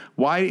dick?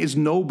 Why is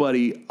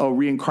nobody a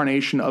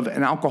reincarnation of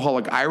an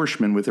alcoholic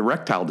Irishman with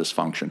erectile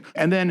dysfunction?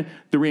 And then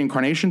the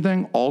reincarnation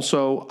thing,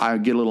 also, I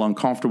get a little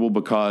uncomfortable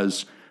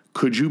because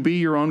could you be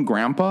your own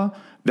grandpa?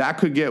 That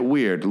could get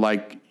weird.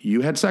 Like,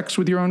 you had sex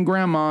with your own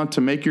grandma to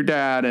make your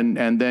dad,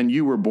 and then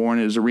you were born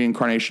as a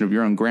reincarnation of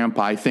your own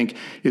grandpa. I think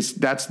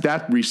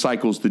that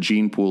recycles the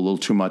gene pool a little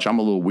too much. I'm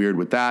a little weird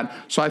with that,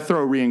 so I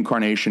throw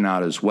reincarnation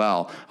out as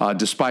well,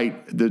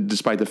 despite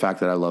the fact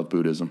that I love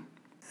Buddhism.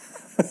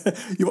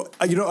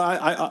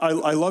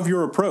 I love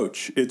your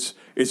approach. It's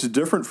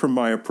different from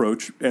my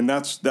approach, and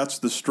that's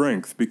the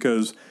strength,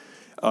 because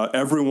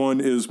everyone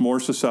is more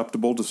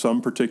susceptible to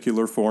some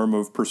particular form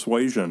of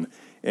persuasion.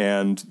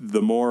 And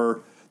the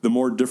more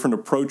different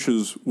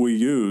approaches we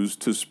use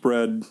to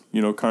spread,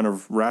 kind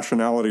of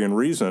rationality and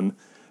reason,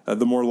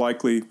 the more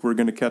likely we're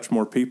going to catch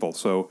more people.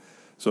 So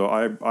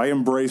I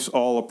embrace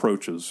all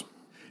approaches.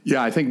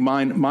 Yeah, I think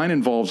mine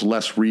involves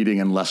less reading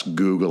and less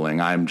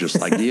Googling. I'm just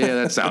like, yeah,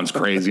 that sounds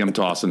crazy. I'm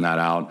tossing that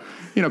out,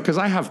 because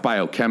I have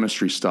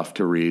biochemistry stuff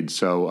to read.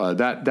 So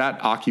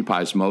that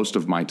occupies most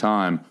of my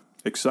time.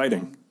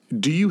 Exciting.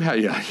 Do you have?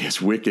 Yeah,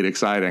 it's wicked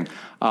exciting.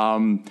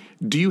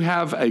 Do you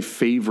have a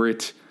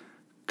favorite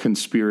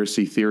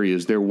conspiracy theory?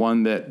 Is there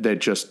one that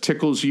just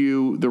tickles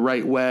you the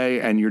right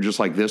way and you're just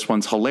like, this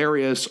one's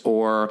hilarious?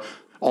 Or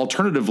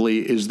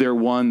alternatively, is there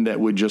one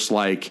that would just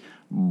like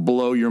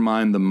blow your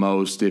mind the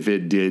most if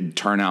it did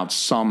turn out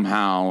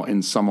somehow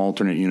in some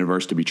alternate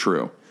universe to be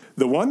true?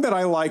 The one that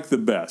I like the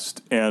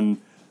best,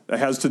 and it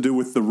has to do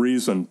with the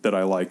reason that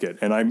I like it,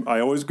 and I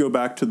always go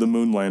back to the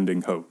moon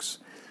landing hoax,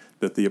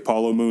 that the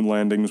Apollo moon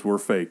landings were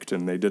faked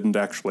and they didn't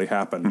actually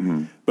happen.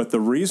 Mm-hmm. But the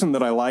reason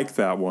that I like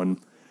that one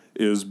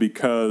is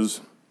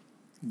because,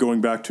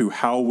 going back to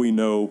how we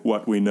know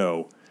what we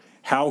know,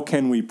 how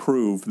can we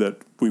prove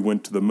that we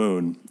went to the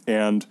moon?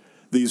 And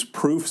these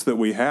proofs that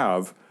we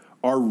have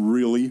are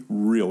really,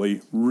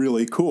 really,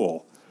 really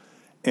cool.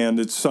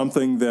 And it's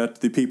something that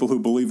the people who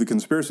believe the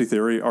conspiracy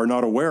theory are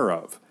not aware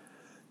of.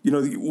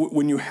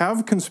 When you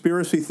have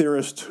conspiracy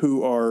theorists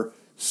who are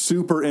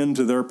super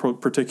into their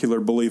particular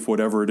belief,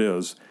 whatever it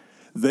is,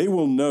 they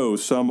will know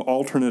some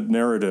alternate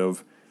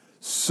narrative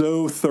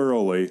so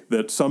thoroughly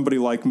that somebody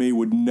like me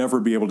would never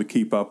be able to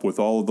keep up with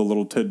all of the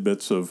little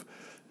tidbits of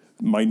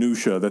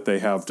minutia that they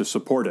have to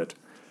support it.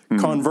 Mm-hmm.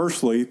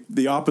 Conversely,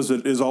 the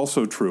opposite is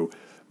also true.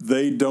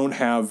 They don't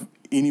have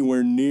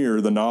anywhere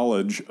near the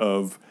knowledge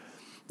of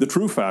the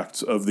true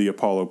facts of the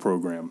Apollo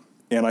program.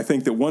 And I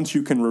think that once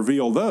you can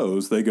reveal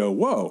those, they go,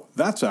 whoa,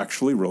 that's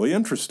actually really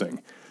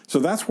interesting. So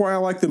that's why I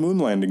like the moon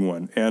landing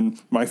one.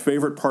 And my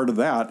favorite part of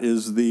that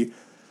is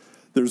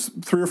there's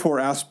 3 or 4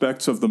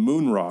 aspects of the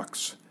moon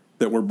rocks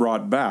that were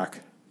brought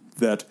back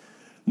that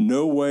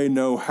no way,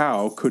 no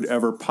how could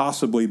ever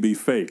possibly be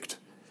faked.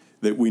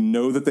 That we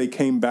know that they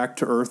came back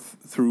to Earth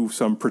through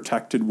some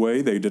protected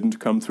way. They didn't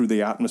come through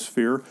the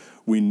atmosphere.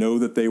 We know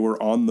that they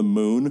were on the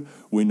moon.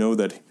 We know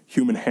that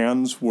human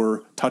hands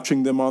were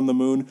touching them on the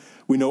moon.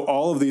 We know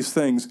all of these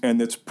things,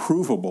 and it's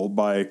provable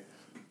by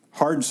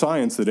hard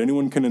science that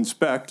anyone can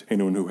inspect.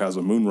 Anyone who has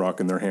a moon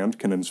rock in their hand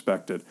can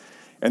inspect it,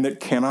 and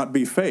that cannot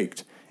be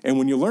faked. And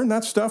when you learn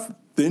that stuff,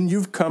 then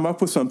you've come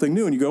up with something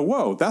new, and you go,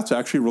 whoa, that's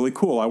actually really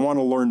cool. I want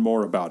to learn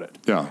more about it.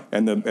 Yeah.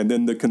 And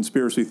then the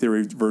conspiracy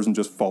theory version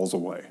just falls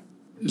away.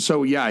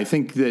 So, yeah, I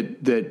think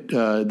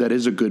that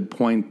is a good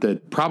point,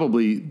 that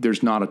probably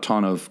there's not a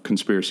ton of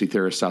conspiracy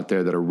theorists out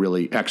there that are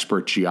really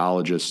expert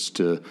geologists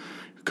to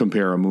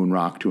compare a moon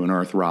rock to an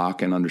Earth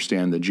rock and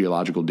understand the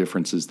geological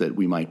differences that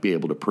we might be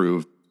able to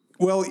prove.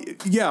 Well,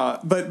 yeah,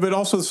 but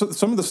also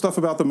some of the stuff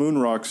about the moon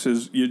rocks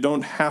is you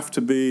don't have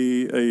to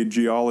be a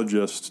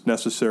geologist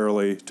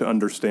necessarily to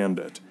understand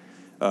it.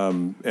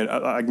 And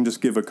I can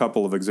just give a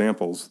couple of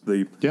examples.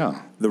 The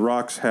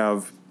rocks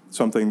have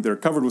they're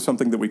covered with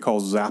something that we call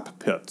zap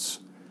pits,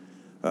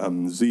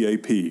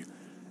 ZAP.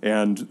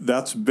 And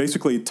that's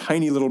basically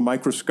tiny little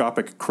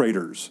microscopic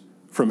craters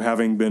from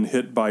having been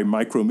hit by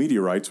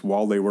micrometeorites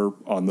while they were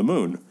on the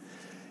moon.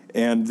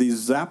 And these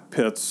zap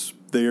pits,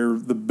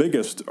 the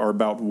biggest are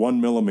about 1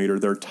 millimeter.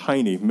 They're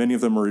tiny. Many of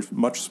them are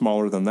much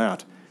smaller than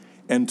that.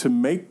 And to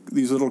make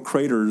these little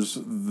craters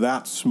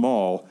that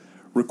small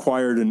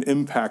required an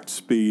impact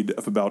speed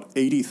of about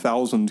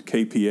 80,000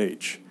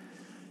 kph.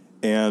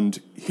 And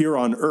here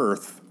on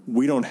Earth,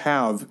 we don't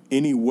have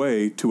any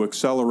way to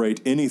accelerate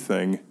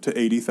anything to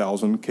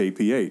 80,000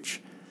 kph.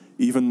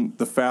 Even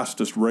the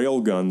fastest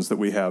rail guns that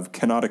we have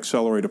cannot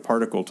accelerate a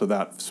particle to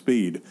that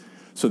speed.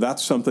 So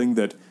that's something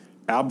that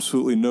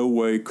absolutely no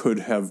way could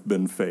have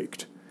been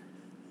faked.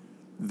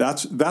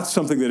 That's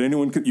something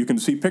that you can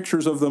see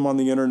pictures of them on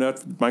the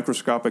internet,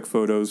 microscopic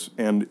photos,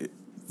 and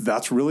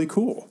that's really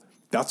cool.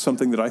 That's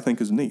something that I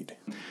think is neat.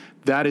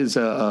 That is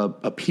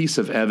a piece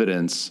of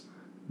evidence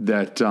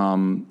that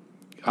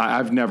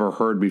I've never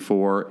heard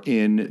before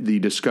in the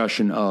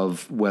discussion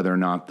of whether or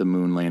not the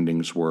moon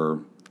landings were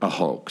a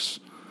hoax.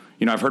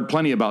 I've heard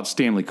plenty about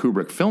Stanley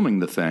Kubrick filming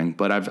the thing,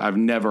 but I've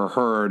never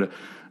heard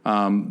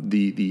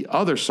the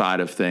other side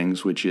of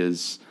things, which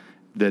is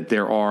that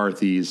there are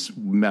these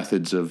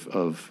methods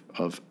of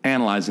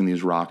analyzing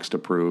these rocks to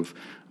prove,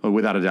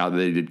 without a doubt, that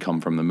they did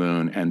come from the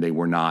moon and they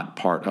were not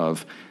part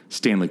of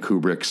Stanley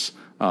Kubrick's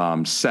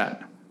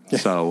set.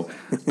 So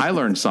I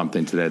learned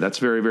something today. That's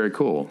very, very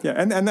cool. Yeah,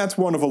 and that's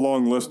one of a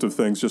long list of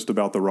things just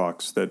about the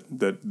rocks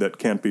that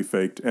can't be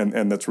faked,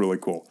 and that's really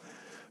cool.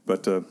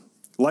 But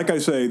like I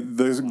say,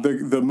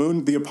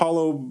 the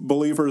Apollo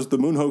believers, the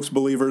moon hoax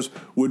believers,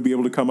 would be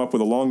able to come up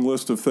with a long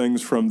list of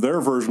things from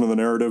their version of the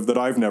narrative that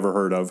I've never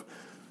heard of,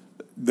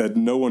 that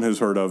no one has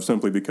heard of,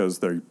 simply because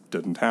they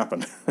didn't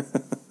happen.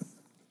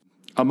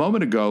 A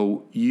moment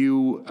ago,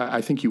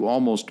 I think you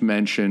almost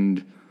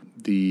mentioned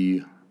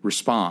the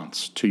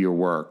response to your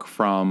work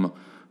from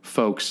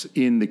folks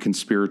in the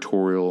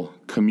conspiratorial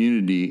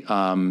community.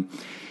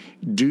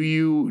 Do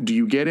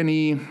you get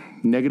any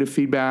negative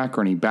feedback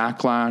or any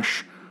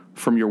backlash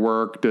from your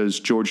work? Does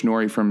George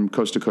Norrie from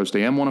Coast to Coast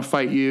AM want to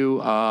fight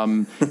you? Are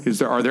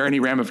there any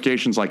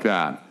ramifications like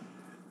that?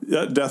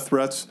 Yeah, death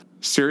threats.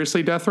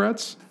 Seriously, death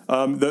threats?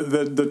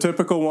 The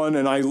typical one,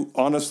 and I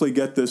honestly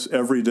get this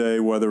every day,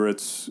 whether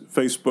it's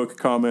Facebook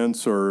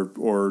comments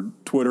or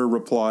Twitter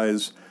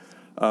replies.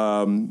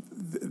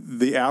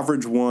 The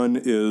average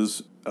one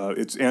is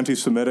it's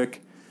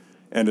anti-Semitic,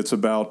 and it's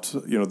about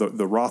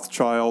the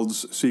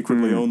Rothschilds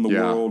secretly own the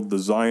world, the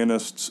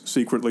Zionists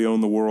secretly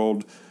own the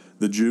world,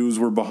 the Jews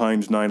were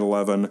behind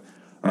 9/11.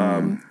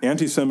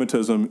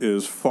 Anti-Semitism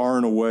is far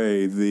and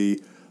away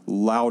the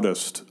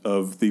loudest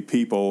of the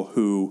people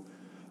who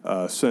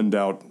send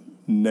out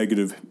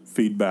negative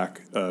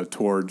feedback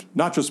toward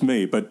not just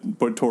me,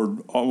 but toward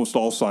almost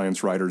all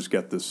science writers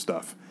get this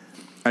stuff.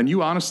 And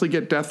you honestly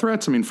get death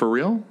threats? I mean, for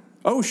real?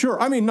 Oh,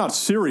 sure. I mean, not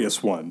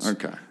serious ones.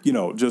 Okay.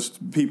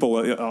 Just people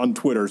on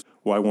Twitter.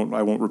 Well,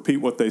 I won't repeat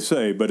what they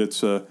say, but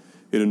it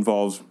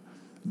involves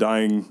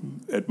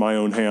dying at my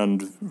own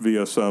hand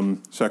via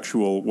some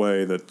sexual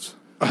way that's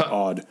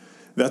odd.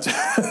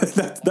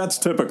 That's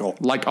typical.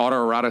 Like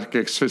autoerotic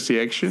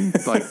asphyxiation?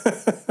 Like,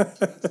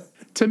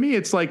 to me,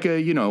 it's like,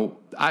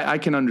 I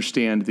can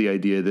understand the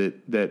idea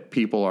that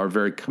people are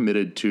very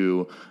committed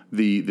to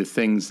the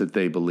things that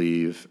they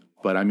believe.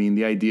 But I mean,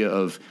 the idea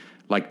of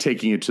like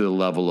taking it to the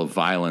level of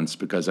violence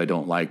because I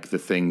don't like the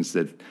things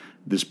that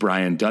this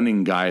Brian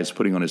Dunning guy is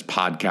putting on his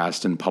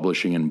podcast and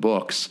publishing in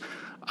books,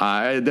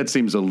 that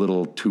seems a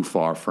little too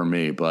far for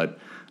me. But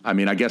I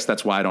mean, I guess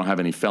that's why I don't have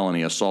any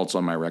felony assaults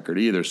on my record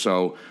either.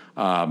 So,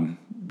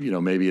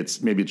 maybe it's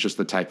just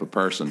the type of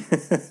person.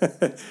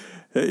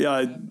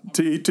 Yeah,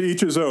 to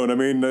each his own. I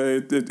mean,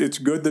 it's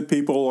good that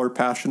people are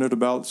passionate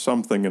about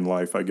something in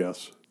life, I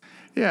guess.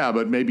 Yeah,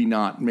 but maybe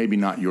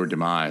not your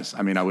demise.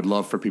 I mean, I would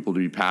love for people to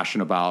be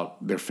passionate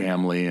about their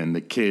family and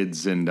the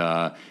kids and,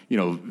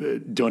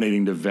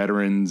 donating to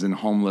veterans and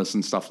homeless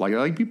and stuff like that.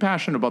 Like, be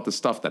passionate about the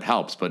stuff that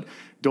helps, but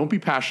don't be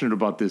passionate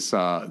about this,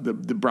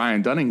 the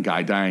Brian Dunning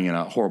guy dying in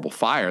a horrible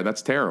fire.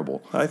 That's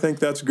terrible. I think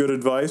that's good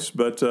advice,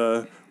 but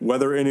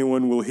whether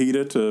anyone will heed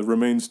it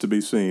remains to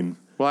be seen.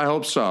 Well, I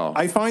hope so.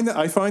 I find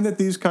that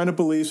these kind of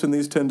beliefs and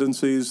these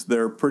tendencies,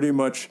 they're pretty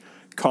much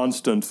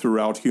constant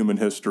throughout human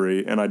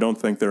history, and I don't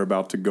think they're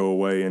about to go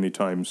away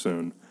anytime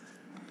soon.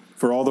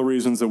 For all the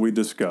reasons that we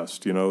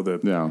discussed, it's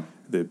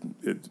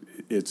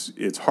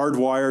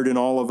hardwired in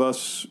all of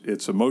us.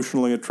 It's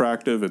emotionally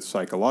attractive. It's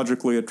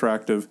psychologically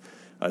attractive.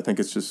 I think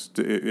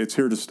it's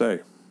here to stay.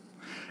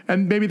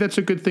 And maybe that's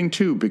a good thing,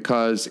 too,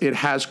 because it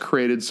has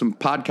created some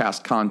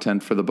podcast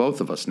content for the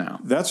both of us now.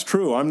 That's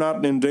true. I'm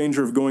not in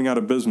danger of going out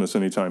of business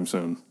anytime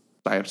soon.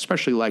 I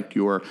especially liked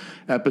your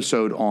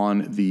episode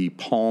on the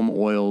palm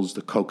oils,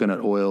 the coconut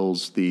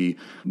oils, the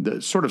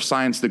sort of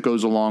science that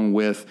goes along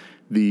with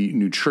the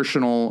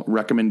nutritional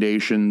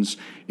recommendations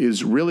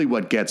is really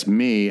what gets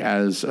me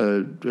as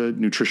a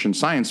nutrition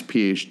science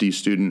PhD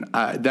student.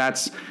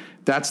 That's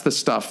the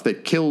stuff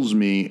that kills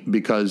me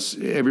because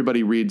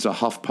everybody reads a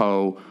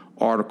HuffPo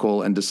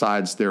article and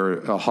decides they're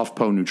a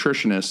HuffPo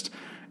nutritionist.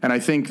 And I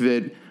think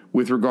that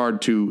with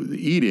regard to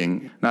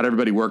eating, not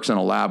everybody works in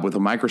a lab with a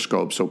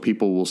microscope, so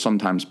people will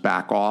sometimes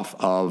back off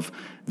of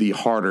the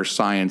harder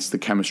science, the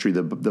chemistry,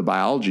 the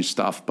biology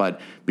stuff.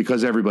 But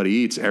because everybody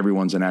eats,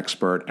 everyone's an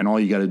expert, and all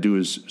you got to do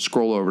is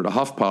scroll over to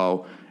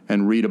HuffPo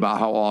and read about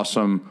how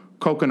awesome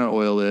coconut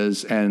oil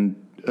is, and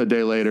a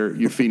day later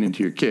you're feeding it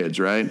to your kids,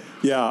 right?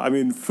 Yeah, I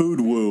mean,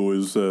 food woo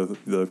is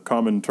the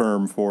common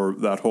term for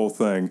that whole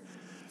thing.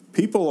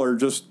 People are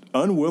just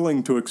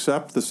unwilling to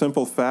accept the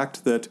simple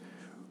fact that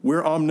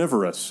we're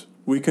omnivorous.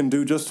 We can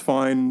do just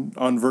fine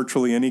on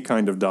virtually any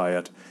kind of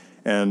diet.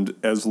 And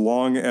as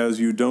long as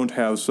you don't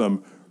have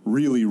some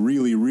really,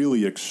 really,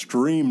 really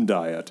extreme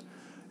diet,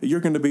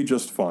 you're going to be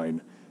just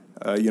fine.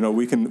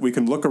 We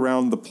can look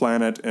around the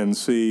planet and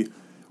see,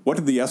 what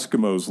did the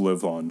Eskimos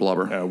live on?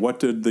 Blubber. What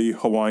did the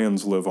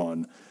Hawaiians live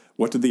on?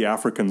 What did the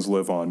Africans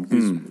live on?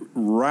 These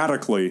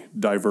radically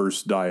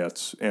diverse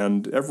diets,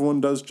 and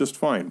everyone does just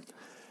fine.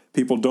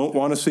 People don't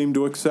want to seem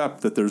to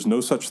accept that there's no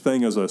such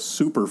thing as a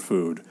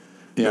superfood.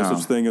 No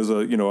such thing as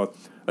a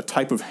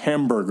type of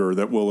hamburger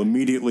that will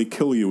immediately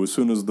kill you as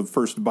soon as the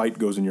first bite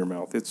goes in your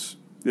mouth.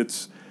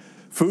 It's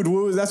food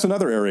woo. That's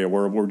another area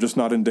where we're just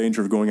not in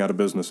danger of going out of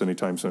business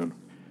anytime soon.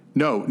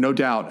 No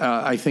doubt.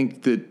 I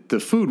think that the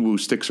food woo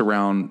sticks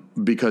around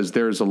because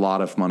there's a lot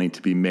of money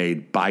to be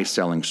made by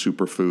selling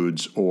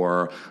superfoods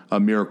or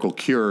miracle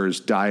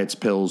cures, diets,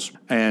 pills.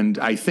 And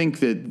I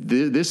think that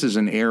this is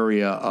an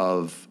area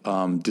of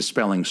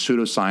dispelling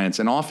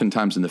pseudoscience. And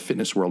oftentimes in the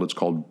fitness world, it's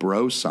called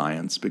bro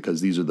science because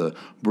these are the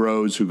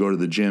bros who go to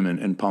the gym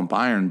and pump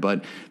iron.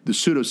 But the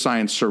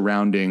pseudoscience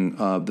surrounding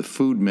the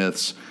food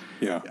myths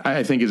Yeah.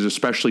 I think is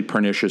especially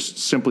pernicious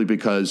simply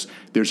because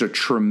there's a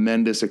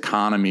tremendous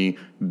economy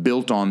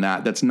built on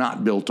that that's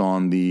not built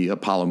on the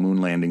Apollo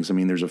moon landings. I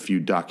mean, there's a few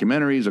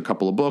documentaries, a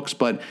couple of books,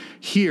 but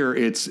here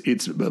it's a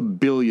 $1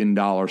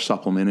 billion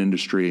supplement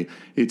industry.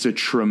 It's a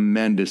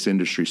tremendous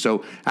industry.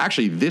 So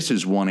actually, this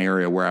is one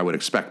area where I would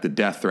expect the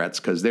death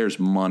threats because there's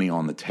money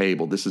on the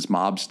table. This is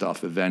mob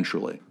stuff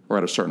eventually, or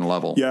at a certain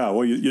level. Yeah,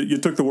 well, you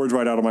took the words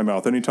right out of my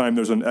mouth. Anytime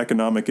there's an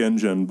economic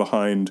engine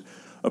behind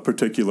a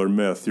particular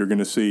myth, you're going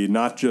to see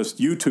not just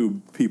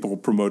YouTube people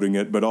promoting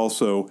it, but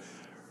also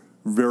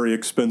very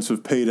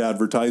expensive paid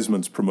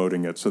advertisements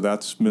promoting it. So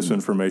that's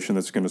misinformation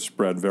that's going to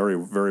spread very,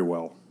 very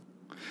well.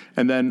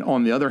 And then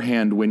on the other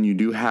hand, when you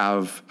do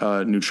have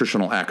a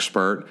nutritional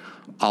expert,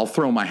 I'll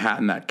throw my hat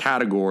in that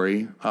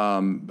category.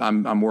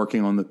 I'm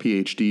working on the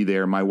PhD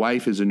there. My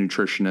wife is a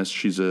nutritionist.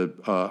 She's a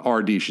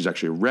RD. She's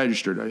actually a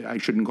registered. I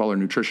shouldn't call her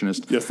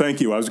nutritionist. Yeah, thank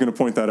you. I was going to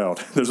point that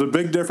out. There's a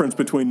big difference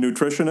between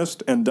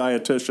nutritionist and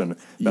dietitian.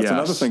 That's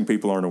another thing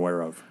people aren't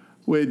aware of.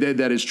 Well,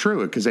 that is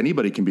true because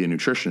anybody can be a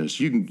nutritionist.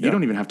 You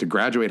don't even have to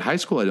graduate high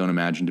school, I don't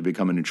imagine, to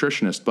become a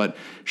nutritionist. But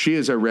she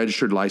is a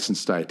registered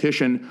licensed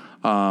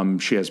dietitian.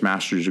 She has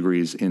master's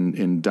degrees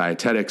in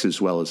dietetics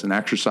as well as in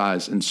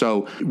exercise. And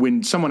so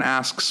when someone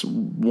asks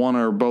one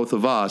or both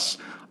of us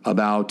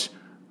about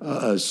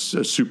a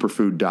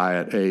superfood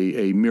diet,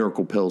 a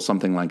miracle pill,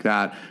 something like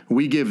that,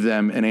 we give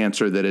them an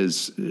answer that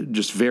is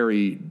just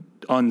very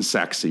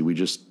unsexy. We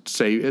just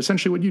say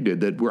essentially what you did,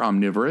 that we're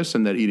omnivorous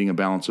and that eating a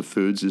balance of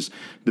foods is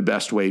the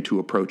best way to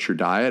approach your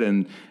diet,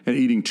 and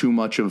eating too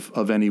much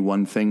of any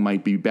one thing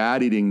might be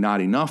bad. Eating not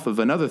enough of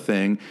another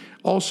thing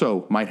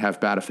also might have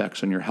bad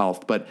effects on your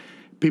health. But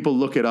people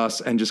look at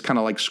us and just kind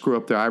of like screw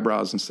up their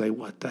eyebrows and say,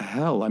 what the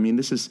hell? I mean,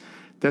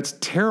 that's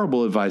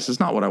terrible advice. It's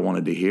not what I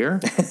wanted to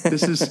hear.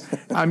 This is,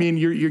 I mean,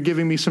 you're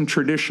giving me some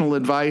traditional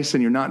advice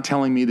and you're not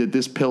telling me that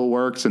this pill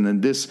works and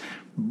then this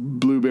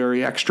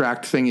blueberry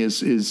extract thing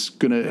is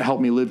going to help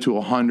me live to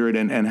 100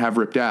 and have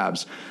ripped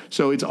abs.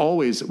 So it's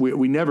always,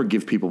 we never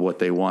give people what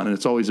they want. And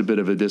it's always a bit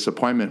of a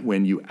disappointment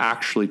when you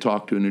actually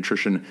talk to a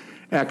nutrition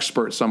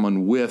expert,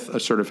 someone with a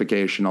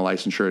certification, a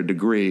licensure, a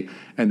degree,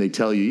 and they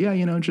tell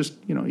you, just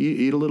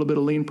eat a little bit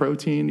of lean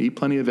protein, eat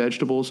plenty of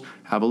vegetables,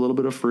 have a little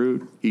bit of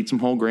fruit, eat some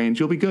whole grains,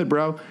 you'll be good,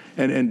 bro.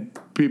 And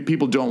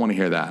people don't want to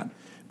hear that.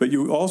 But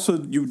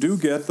you do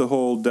get the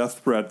whole death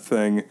threat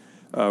thing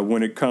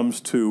when it comes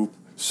to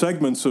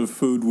segments of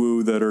food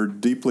woo that are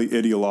deeply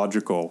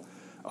ideological,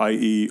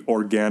 i.e.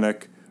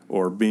 organic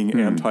or being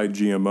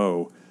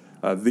anti-GMO.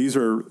 These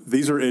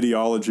are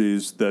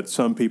ideologies that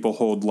some people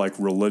hold like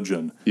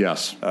religion.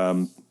 Yes.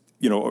 As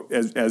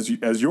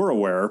you're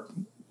aware,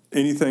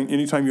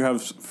 anytime you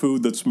have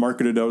food that's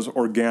marketed as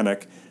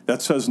organic,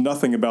 that says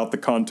nothing about the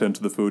content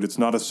of the food. It's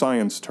not a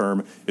science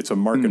term. It's a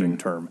marketing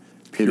term.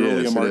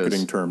 Purely a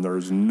marketing term. There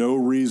is no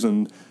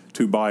reason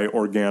to buy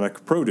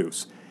organic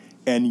produce.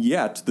 And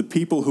yet, the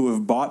people who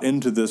have bought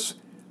into this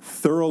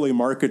thoroughly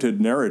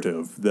marketed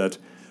narrative that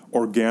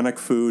organic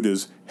food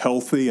is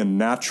healthy and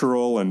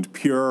natural and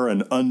pure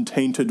and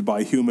untainted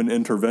by human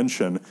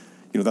intervention,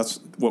 that's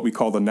what we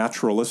call the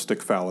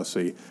naturalistic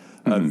fallacy.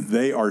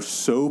 They are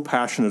so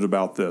passionate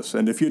about this.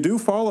 And if you do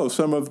follow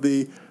some of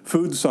the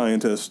food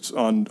scientists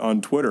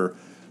on Twitter,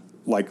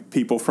 like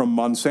people from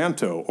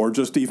Monsanto or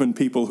just even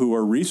people who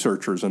are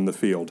researchers in the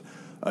field,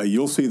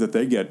 you'll see that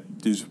they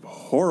get these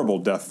horrible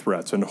death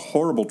threats and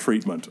horrible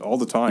treatment all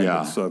the time.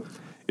 Yeah.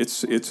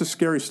 It's a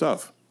scary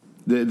stuff.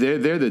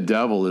 They're the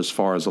devil as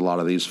far as a lot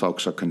of these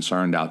folks are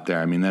concerned out there.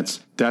 I mean,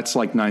 that's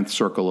like ninth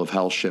circle of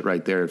hell shit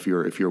right there. If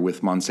you're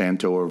with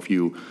Monsanto or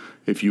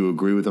if you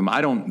agree with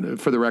them,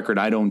 for the record,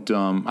 I don't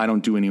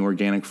do any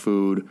organic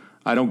food.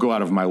 I don't go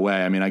out of my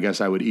way. I mean, I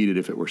guess I would eat it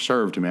if it were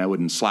served to me. I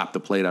wouldn't slap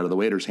the plate out of the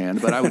waiter's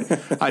hand, but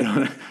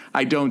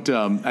I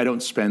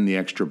don't spend the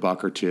extra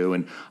buck or two.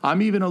 And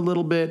I'm even a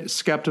little bit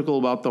skeptical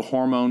about the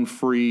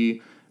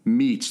hormone-free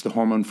meats, the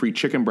hormone-free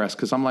chicken breast,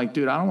 because I'm like,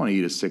 dude, I don't want to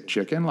eat a sick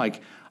chicken.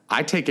 Like,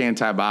 I take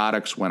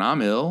antibiotics when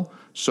I'm ill.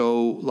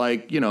 So, why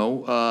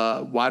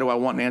do I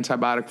want an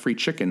antibiotic-free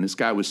chicken? This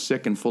guy was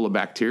sick and full of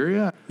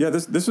bacteria. Yeah,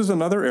 this is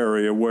another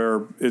area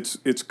where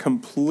it's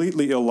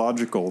completely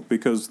illogical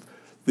because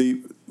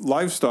the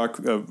livestock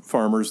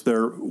farmers,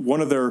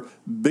 one of their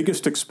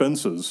biggest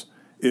expenses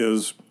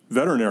is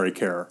veterinary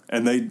care,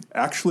 and they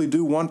actually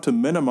do want to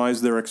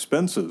minimize their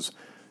expenses.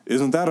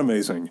 Isn't that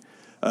amazing?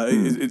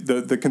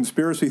 The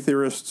conspiracy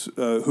theorists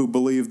who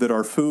believe that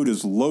our food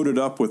is loaded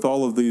up with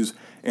all of these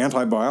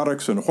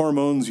antibiotics and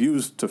hormones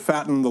used to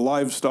fatten the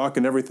livestock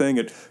and everything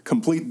at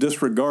complete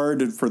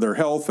disregard for their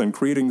health and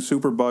creating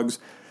superbugs,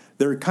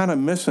 they're kind of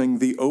missing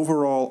the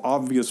overall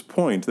obvious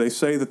point. They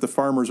say that the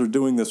farmers are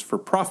doing this for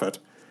profit.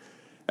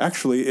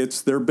 Actually,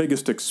 it's their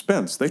biggest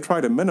expense. They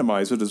try to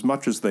minimize it as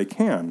much as they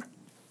can.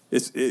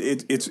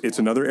 It's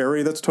another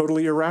area that's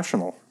totally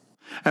irrational.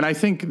 And I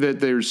think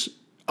that there's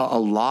a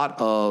lot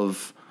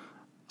of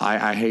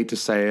I hate to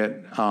say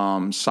it,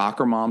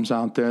 soccer moms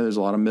out there, there's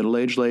a lot of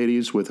middle-aged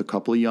ladies with a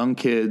couple of young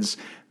kids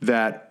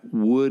that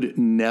would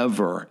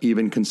never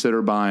even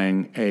consider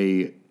buying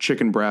a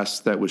chicken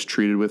breast that was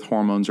treated with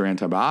hormones or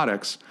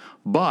antibiotics,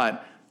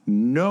 but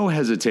no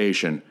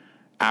hesitation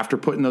after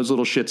putting those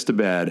little shits to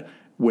bed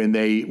when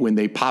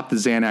they pop the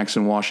Xanax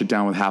and wash it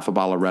down with half a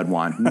bottle of red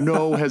wine.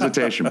 No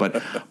hesitation.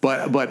 But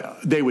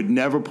they would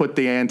never put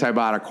the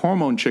antibiotic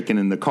hormone chicken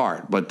in the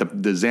cart. But the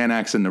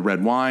Xanax and the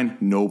red wine,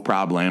 no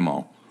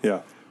problemo.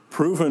 Yeah.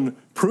 Proven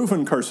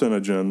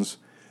carcinogens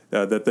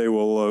that they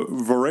will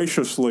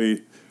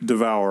voraciously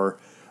devour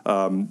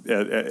and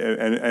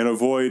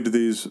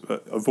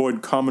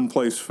avoid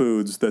commonplace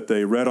foods that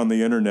they read on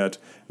the internet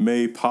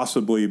may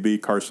possibly be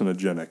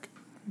carcinogenic,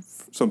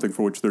 something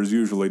for which there's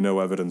usually no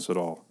evidence at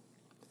all.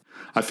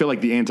 I feel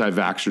like the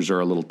anti-vaxxers are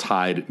a little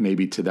tied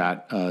maybe to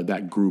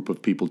that group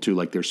of people too.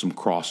 Like there's some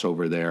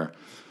crossover there.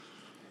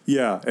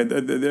 Yeah, and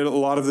a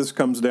lot of this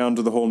comes down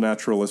to the whole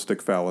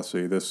naturalistic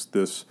fallacy.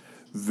 This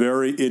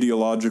very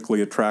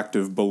ideologically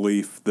attractive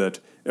belief that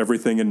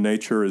everything in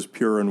nature is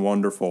pure and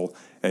wonderful,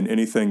 and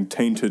anything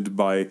tainted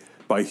by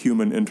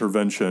human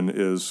intervention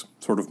is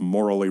sort of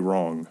morally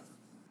wrong.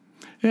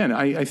 Yeah, and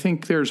I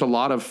think there's a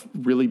lot of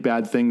really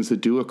bad things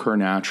that do occur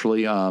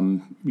naturally.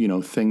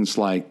 Things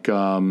like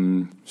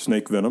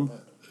snake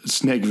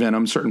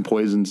venom, certain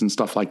poisons and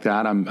stuff like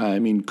that. I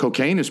mean,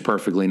 cocaine is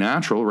perfectly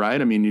natural,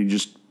 right? I mean, you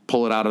just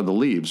pull it out of the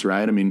leaves,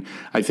 right? I mean,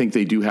 I think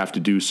they do have to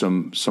do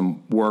some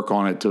work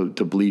on it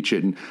to bleach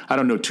it. And I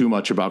don't know too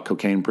much about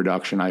cocaine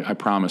production. I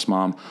promise,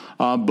 Mom.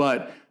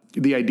 But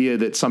the idea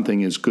that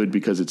something is good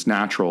because it's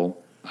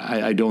natural,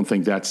 I don't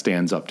think that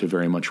stands up to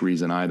very much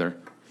reason either.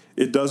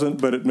 It doesn't,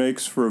 but it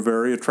makes for a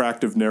very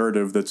attractive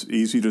narrative that's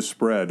easy to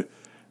spread.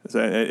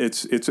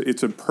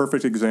 It's a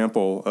perfect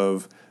example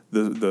of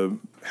the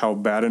how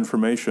bad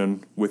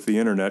information with the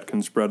internet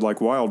can spread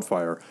like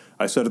wildfire.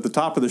 I said at the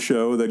top of the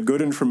show that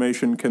good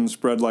information can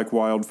spread like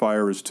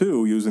wildfire as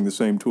too, using the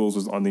same tools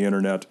as on the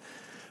internet.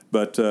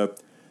 But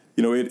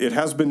it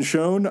has been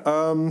shown.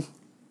 I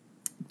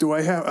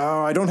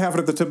don't have it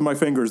at the tip of my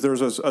fingers.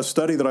 There's a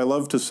study that I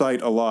love to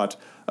cite a lot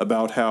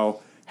about how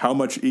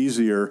much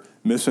easier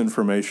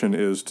misinformation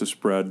is to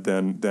spread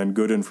than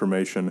good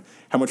information,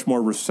 how much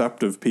more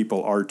receptive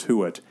people are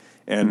to it.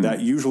 And that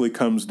usually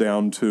comes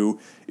down to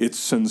it's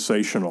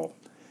sensational.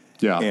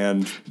 Yeah.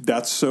 And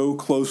that's so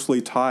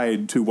closely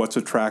tied to what's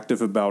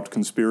attractive about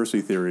conspiracy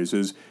theories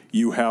is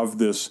you have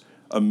this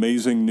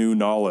amazing new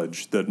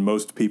knowledge that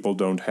most people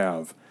don't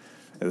have.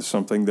 It's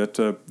something that's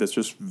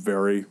just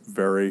very,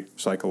 very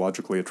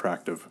psychologically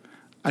attractive.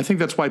 I think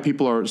that's why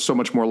people are so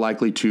much more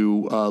likely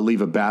to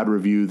leave a bad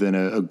review than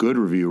a good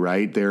review,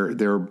 right?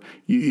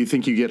 You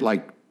think you get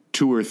like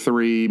 2 or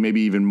 3,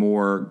 maybe even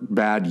more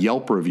bad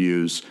Yelp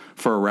reviews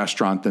for a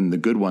restaurant than the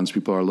good ones.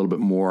 People are a little bit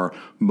more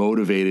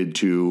motivated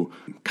to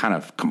kind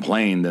of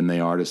complain than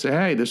they are to say,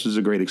 hey, this is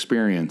a great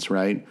experience,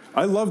 right?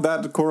 I love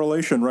that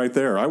correlation right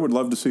there. I would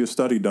love to see a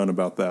study done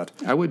about that.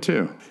 I would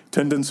too.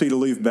 Tendency to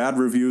leave bad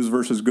reviews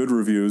versus good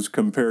reviews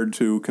compared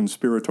to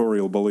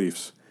conspiratorial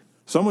beliefs.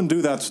 Someone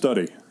do that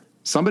study.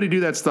 Somebody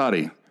do that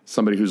study.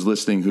 Somebody who's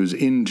listening, who's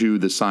into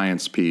the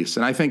science piece.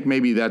 And I think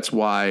maybe that's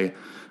why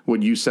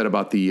what you said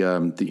about the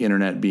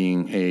internet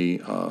being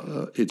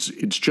it's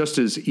just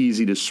as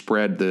easy to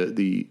spread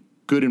the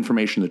good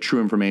information, the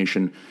true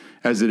information,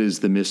 as it is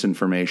the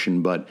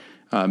misinformation. But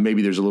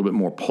maybe there's a little bit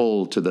more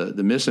pull to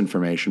the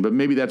misinformation. But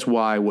maybe that's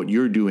why what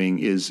you're doing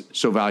is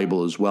so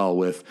valuable as well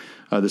with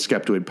the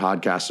Skeptoid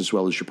podcast, as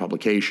well as your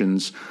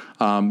publications.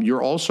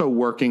 You're also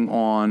working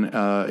on,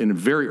 in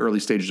very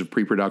early stages of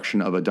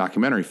pre-production of a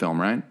documentary film,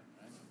 right?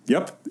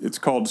 Yep, it's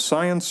called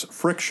Science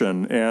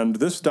Friction, and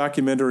this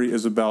documentary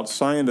is about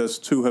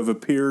scientists who have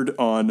appeared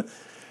on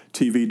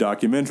TV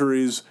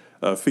documentaries,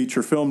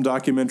 feature film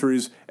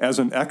documentaries as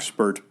an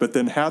expert, but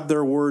then had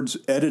their words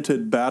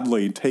edited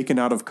badly, taken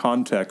out of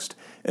context,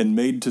 and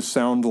made to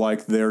sound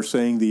like they're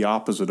saying the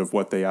opposite of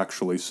what they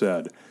actually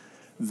said.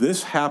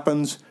 This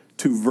happens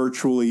to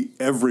virtually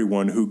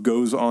everyone who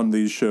goes on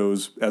these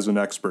shows as an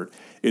expert.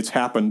 It's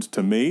happened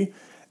to me.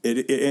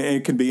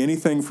 It can be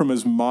anything from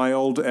as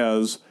mild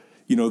as,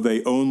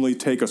 they only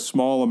take a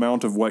small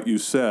amount of what you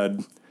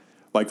said.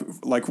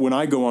 Like when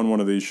I go on one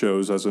of these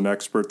shows as an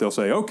expert, they'll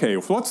say, okay,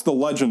 what's the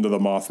legend of the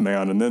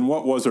Mothman? And then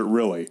what was it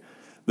really?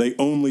 They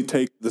only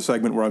take the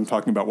segment where I'm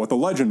talking about what the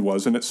legend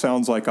was, and it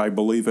sounds like I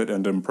believe it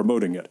and am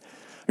promoting it.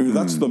 I mean,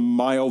 that's the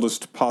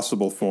mildest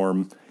possible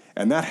form,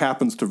 and that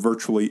happens to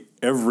virtually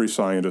every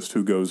scientist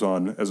who goes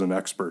on as an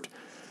expert.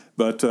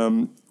 But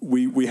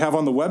we have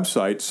on the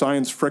website,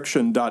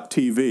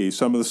 sciencefriction.tv,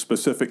 some of the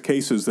specific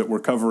cases that we're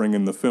covering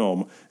in the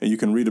film, and you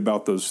can read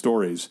about those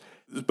stories.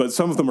 But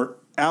some of them are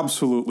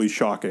absolutely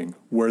shocking,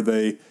 where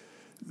they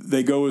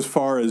go as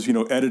far as,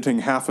 editing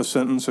half a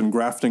sentence and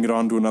grafting it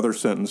onto another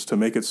sentence to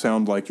make it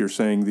sound like you're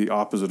saying the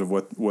opposite of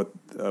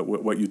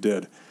what you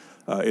did.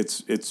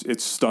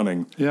 It's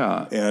stunning.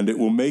 Yeah. And it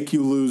will make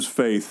you lose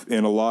faith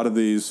in a lot of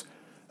these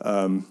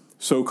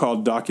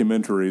so-called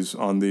documentaries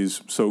on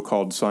these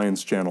so-called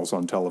science channels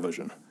on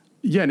television.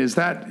 Yeah, and is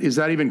that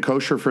even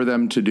kosher for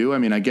them to do? I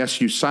mean, I guess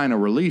you sign a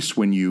release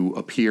when you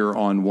appear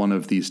on one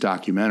of these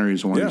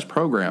documentaries or one of these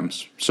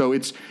programs. So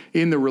it's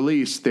in the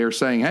release, they're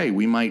saying, hey,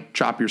 we might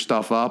chop your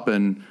stuff up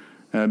and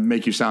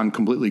make you sound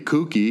completely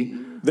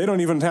kooky. They don't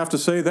even have to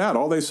say that.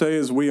 All they say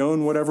is we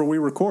own whatever we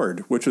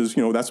record, which is,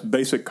 that's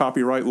basic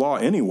copyright law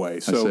anyway.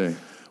 So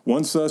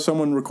once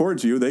someone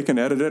records you, they can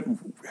edit it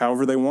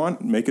however they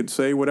want, make it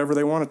say whatever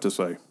they want it to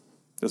say.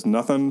 There's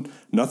nothing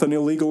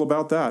illegal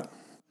about that.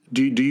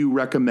 Do you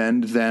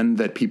recommend then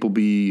that people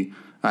be,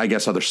 I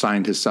guess, other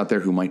scientists out there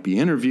who might be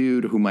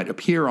interviewed, who might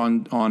appear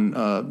in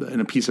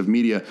a piece of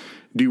media,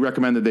 do you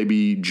recommend that they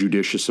be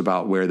judicious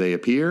about where they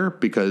appear?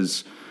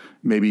 Because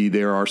maybe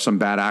there are some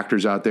bad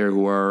actors out there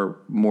who are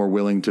more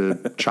willing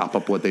to chop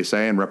up what they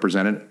say and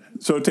represent it.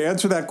 So to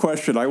answer that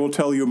question, I will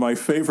tell you my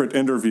favorite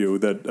interview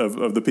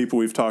of the people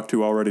we've talked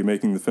to already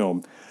making the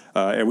film.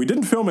 And we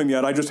didn't film him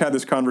yet. I just had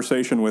this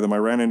conversation with him. I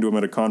ran into him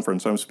at a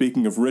conference. I'm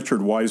speaking of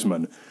Richard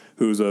Wiseman,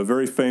 who's a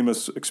very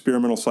famous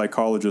experimental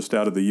psychologist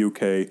out of the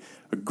UK,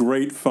 a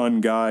great, fun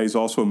guy. He's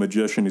also a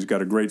magician. He's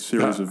got a great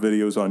series of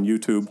videos on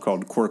YouTube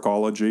called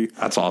Quirkology.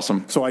 That's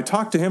awesome. So I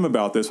talked to him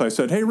about this. I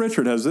said, hey,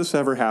 Richard, has this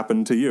ever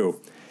happened to you?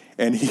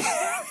 And he...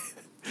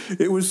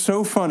 It was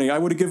so funny. I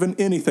would have given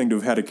anything to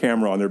have had a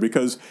camera on there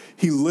because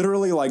he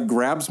literally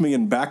grabs me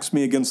and backs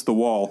me against the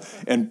wall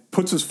and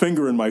puts his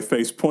finger in my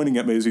face, pointing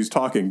at me as he's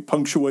talking,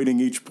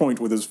 punctuating each point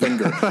with his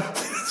finger.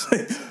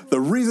 The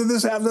reason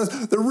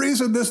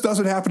this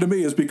doesn't happen to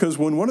me is because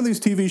when one of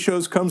these TV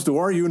shows comes to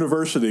our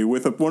university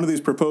with one of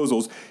these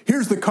proposals,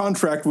 here's the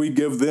contract we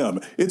give them.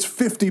 It's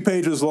 50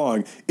 pages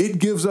long. It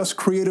gives us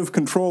creative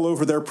control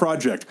over their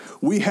project.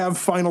 We have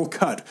final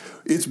cut.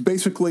 It's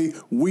basically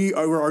we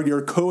are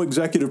your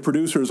co-executive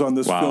producers on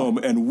this film,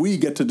 and we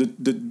get to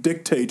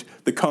dictate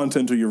the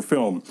content of your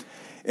film.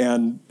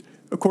 And,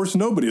 of course,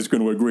 nobody is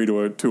going to agree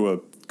to a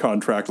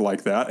contract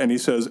like that. And he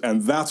says,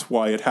 and that's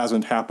why it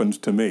hasn't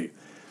happened to me.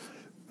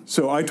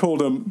 So I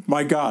told him,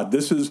 my God,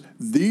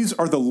 these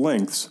are the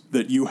lengths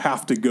that you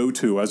have to go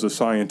to as a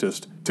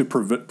scientist to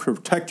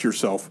protect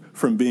yourself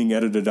from being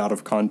edited out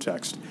of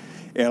context.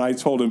 And I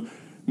told him,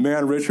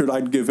 man, Richard,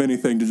 I'd give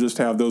anything to just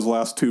have those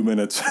last 2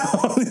 minutes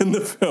in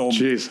the film.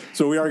 Jeez.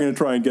 So we are going to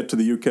try and get to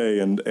the UK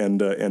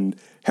and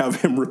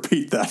have him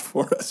repeat that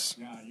for us.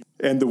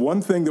 And the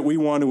one thing that we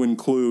want to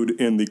include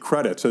in the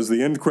credits, as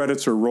the end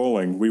credits are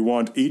rolling, we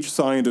want each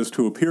scientist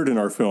who appeared in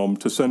our film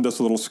to send us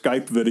a little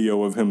Skype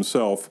video of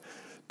himself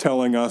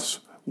telling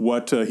us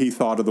what he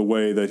thought of the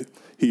way that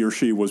he or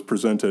she was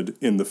presented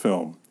in the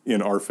film,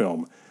 in our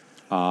film.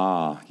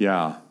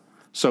 Yeah.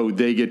 So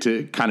they get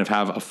to kind of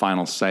have a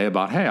final say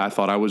about, hey, I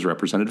thought I was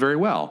represented very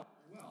well.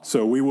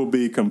 So we will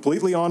be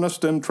completely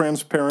honest and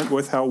transparent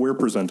with how we're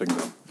presenting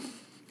them.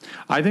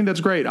 I think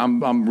that's great.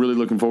 I'm really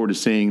looking forward to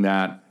seeing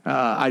that.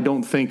 I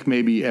don't think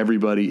maybe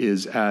everybody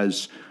is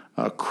as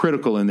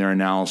critical in their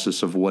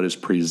analysis of what is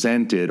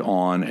presented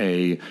on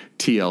a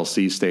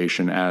TLC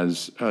station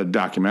as a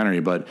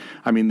documentary. But,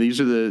 I mean, these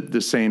are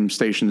the same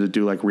stations that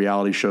do,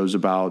 reality shows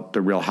about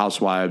the Real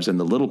Housewives and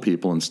the Little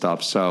People and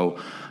stuff. So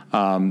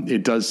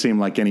it does seem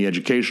like any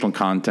educational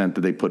content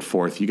that they put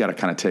forth, you got to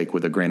kind of take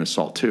with a grain of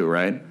salt too,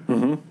 right?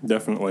 Mm-hmm,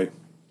 definitely.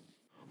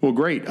 Well,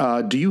 great.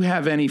 Do you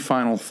have any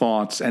final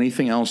thoughts,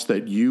 anything else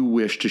that you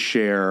wish to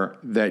share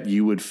that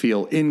you would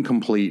feel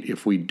incomplete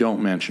if we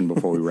don't mention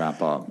before we wrap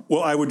up?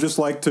 Well, I would just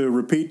like to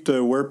repeat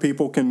where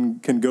people can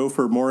go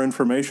for more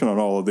information on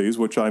all of these,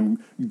 which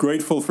I'm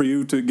grateful for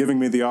you to giving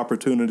me the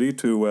opportunity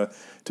to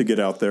get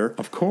out there.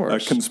 Of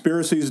course.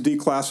 Conspiracies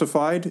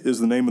Declassified is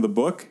the name of the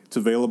book. It's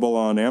available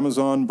on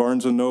Amazon,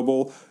 Barnes &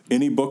 Noble,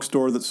 any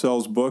bookstore that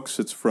sells books.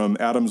 It's from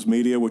Adams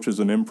Media, which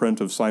is an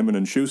imprint of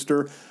Simon &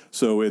 Schuster,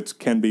 so it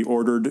can be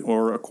ordered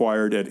or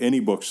acquired at any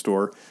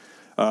bookstore.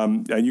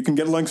 And you can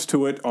get links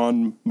to it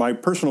on my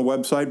personal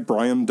website,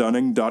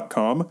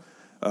 briandunning.com.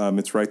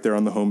 It's right there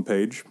on the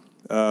homepage.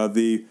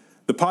 The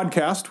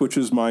podcast, which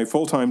is my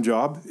full-time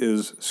job,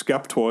 is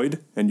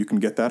Skeptoid, and you can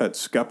get that at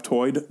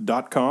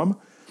skeptoid.com.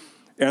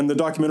 And the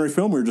documentary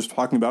film we were just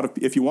talking about,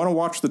 if you want to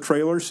watch the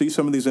trailer, see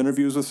some of these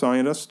interviews with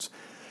scientists,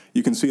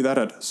 you can see that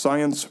at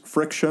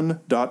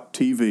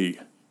sciencefriction.tv.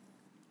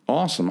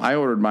 Awesome. I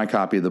ordered my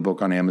copy of the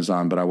book on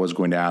Amazon, but I was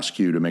going to ask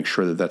you to make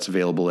sure that that's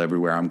available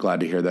everywhere. I'm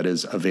glad to hear that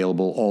is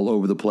available all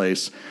over the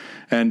place.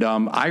 And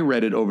I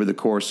read it over the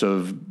course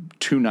of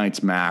 2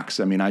 nights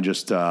max. I mean, I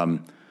just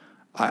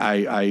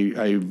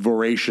I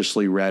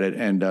voraciously read it,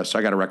 and so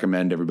I got to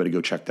recommend everybody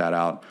go check that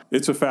out.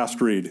 It's a fast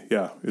read,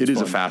 yeah. It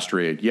is a fast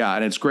read, yeah,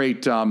 and it's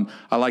great. I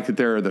like that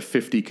there are the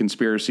 50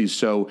 conspiracies,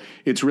 so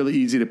it's really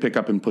easy to pick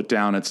up and put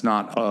down. It's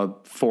not a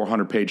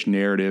 400-page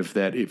narrative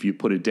that if you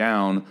put it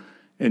down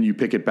and you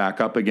pick it back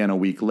up again a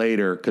week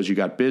later because you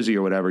got busy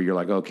or whatever, you're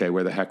like, okay,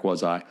 where the heck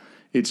was I?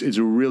 It's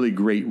a really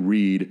great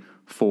read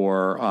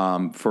for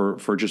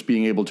just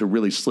being able to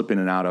really slip in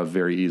and out of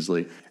very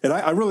easily. And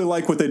I really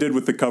like what they did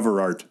with the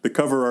cover art. The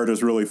cover art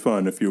is really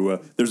fun. If you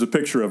there's a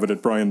picture of it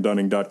at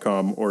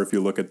briandunning.com, or if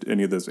you look at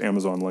any of those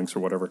Amazon links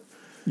or whatever.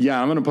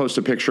 Yeah, I'm going to post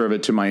a picture of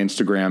it to my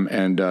Instagram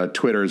and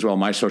Twitter as well,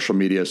 my social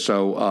media.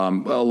 So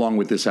along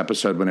with this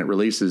episode when it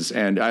releases,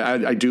 and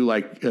I do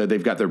like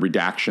they've got the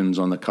redactions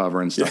on the cover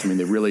and stuff. I mean,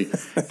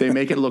 they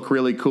make it look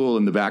really cool,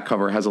 and the back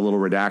cover has a little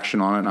redaction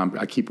on it. And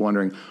I keep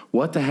wondering,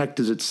 what the heck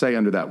does it say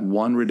under that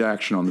one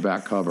redaction on the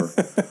back cover?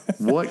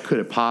 What could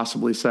it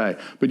possibly say?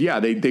 But yeah,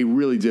 they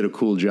really did a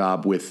cool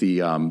job with the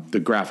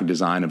graphic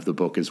design of the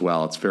book as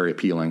well. It's very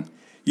appealing.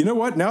 You know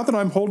what? Now that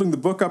I'm holding the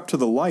book up to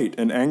the light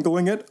and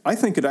angling it, I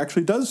think it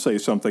actually does say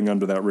something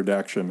under that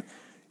redaction.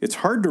 It's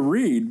hard to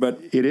read, but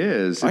it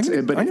is. I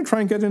can try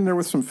and get in there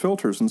with some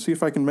filters and see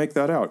if I can make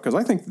that out, because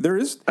I think there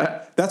is.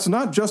 That's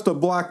not just a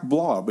black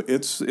blob.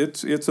 It's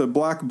a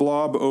black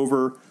blob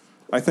over,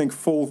 I think,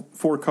 full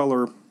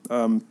 4-color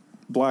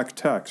black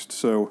text.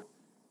 So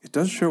it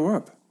does show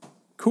up.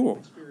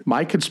 Cool.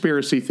 My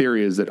conspiracy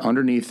theory is that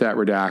underneath that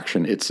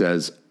redaction it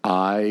says,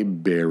 "I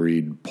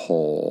buried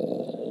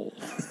Paul."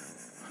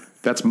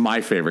 That's my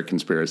favorite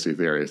conspiracy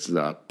theory. It's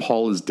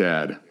Paul is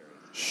dead.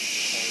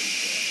 Shh.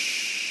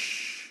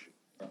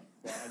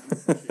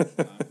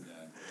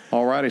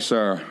 All righty,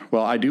 sir.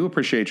 Well, I do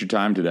appreciate your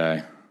time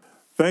today.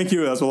 Thank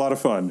you. That's a lot of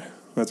fun.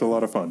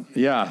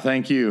 Yeah,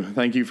 thank you.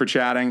 Thank you for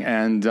chatting.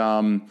 And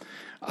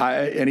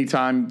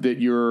anytime that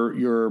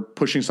you're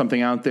pushing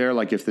something out there,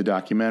 like if the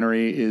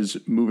documentary is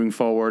moving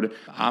forward,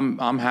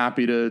 I'm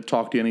happy to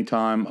talk to you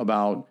anytime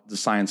about the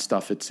science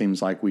stuff. It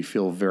seems like we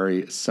feel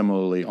very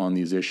similarly on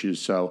these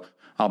issues. So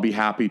I'll be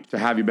happy to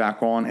have you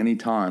back on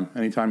anytime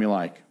you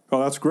like.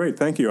 Oh, that's great.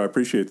 Thank you. I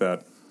appreciate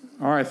that.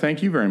 All right.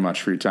 Thank you very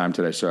much for your time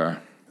today, sir.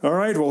 All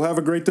right. Well, have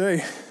a great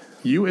day.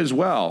 You as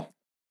well.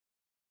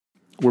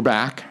 We're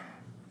back.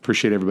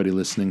 Appreciate everybody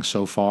listening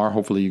so far.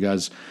 Hopefully you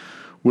guys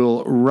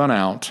will run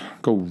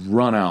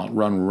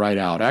right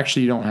out.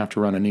 Actually, you don't have to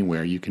run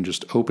anywhere. You can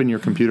just open your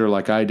computer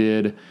like I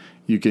did.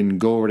 You can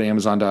go over to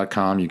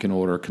Amazon.com. You can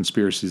order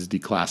Conspiracies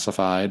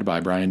Declassified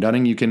by Brian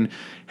Dunning. You can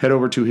head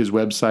over to his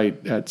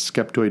website at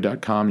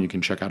skeptoid.com. You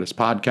can check out his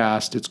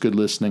podcast. It's good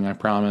listening, I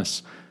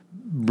promise.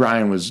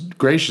 Brian was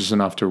gracious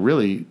enough to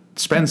really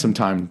spend some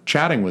time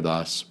chatting with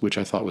us, which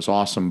I thought was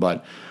awesome.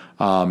 But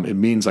it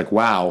means like,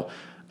 wow,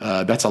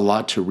 that's a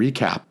lot to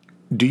recap.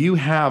 Do you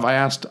have, I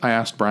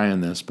asked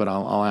Brian this, but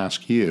I'll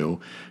ask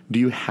you, do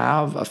you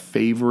have a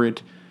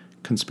favorite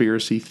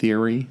conspiracy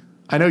theory?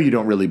 I know you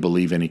don't really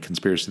believe any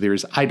conspiracy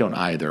theories. I don't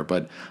either,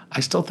 but I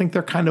still think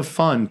they're kind of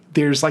fun.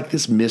 There's like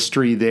this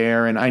mystery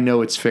there, and I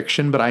know it's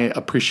fiction, but I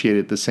appreciate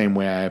it the same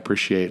way I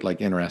appreciate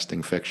like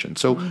interesting fiction.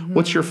 So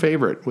what's your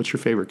favorite? What's your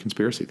favorite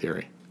conspiracy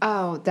theory?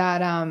 Oh,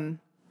 that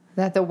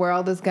the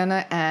world is going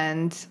to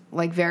end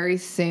like very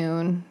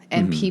soon,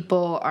 and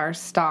people are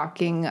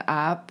stocking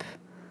up.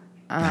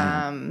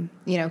 Canned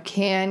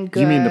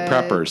goods. You mean the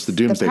preppers, the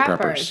doomsday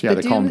preppers? Yeah,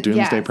 they call them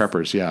doomsday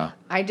preppers. Yeah.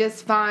 I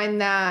just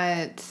find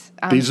that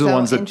these are the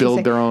ones that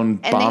build their own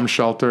bomb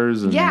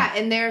shelters. And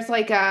and there's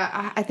like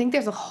I think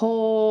there's a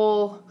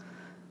whole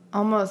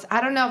almost.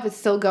 I don't know if it's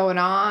still going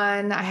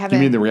on. I haven't.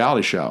 You mean the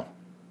reality show?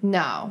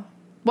 No.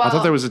 Well, I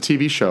thought there was a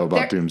TV show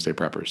about doomsday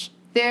preppers.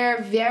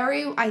 They're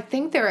I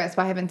think there is,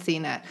 but I haven't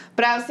seen it.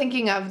 But I was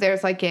thinking of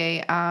there's like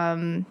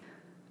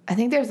I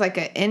think there's like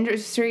an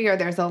industry or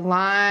there's a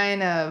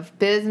line of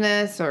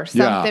business or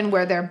something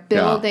where they're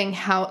building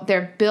how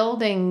they're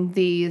building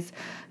these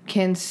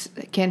can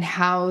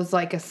house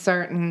like a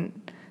certain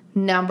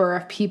number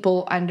of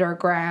people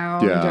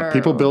underground. Yeah,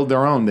 people build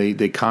their own.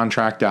 They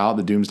contract out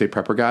the doomsday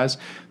prepper guys.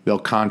 They'll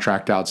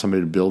contract out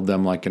somebody to build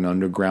them like an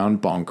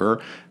underground bunker.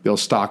 They'll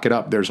stock it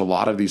up. There's a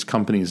lot of these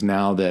companies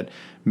now that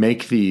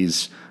make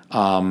these.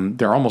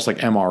 They're almost like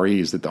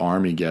MREs that the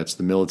Army gets,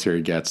 the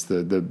military gets,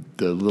 the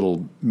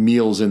little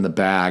meals in the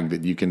bag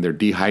that they're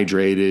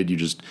dehydrated. You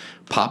just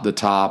pop the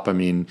top. I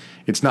mean,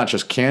 it's not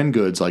just canned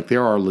goods. Like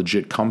there are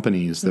legit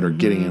companies that are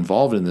getting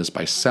involved in this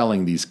by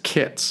selling these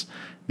kits,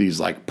 these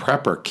like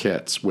prepper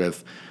kits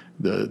with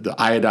the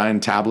iodine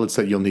tablets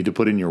that you'll need to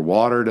put in your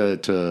water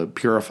to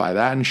purify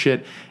that and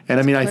shit. And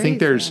I mean, I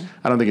think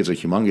I don't think it's a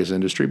humongous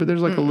industry, but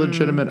there's like a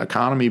legitimate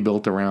economy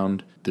built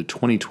around the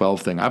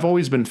 2012 thing. I've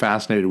always been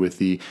fascinated with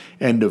the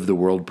end of the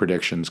world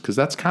predictions because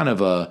that's kind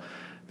of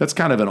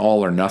an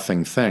all or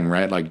nothing thing,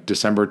 right? Like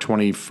December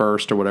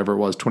 21st or whatever it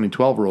was,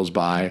 2012 rolls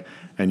by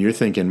and you're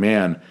thinking,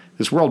 man,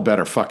 this world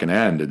better fucking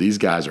end. These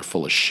guys are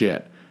full of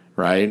shit,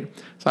 right?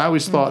 So I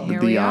always thought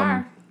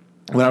that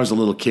when I was a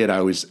little kid,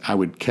 I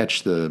would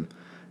catch the,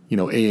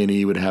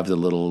 A&E would have the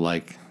little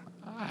like,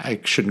 I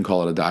shouldn't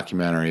call it a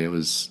documentary.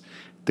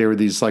 There were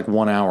these like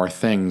 1 hour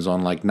things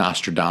on like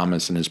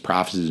Nostradamus and his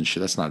prophecies and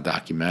shit. That's not a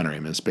documentary. I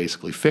mean, it's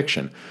basically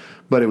fiction,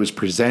 but it was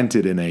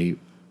presented in a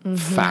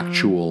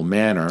factual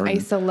manner. I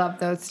used to love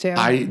those too.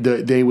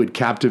 They would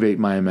captivate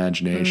my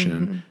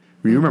imagination.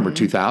 You remember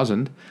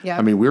 2000? Yeah.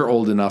 I mean, we're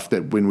old enough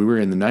that when we were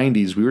in the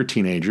 90s, we were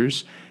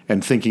teenagers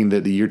and thinking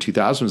that the year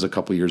 2000 was a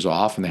couple of years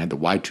off, and they had the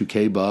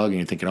Y2K bug, and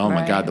you're thinking, oh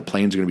my God, the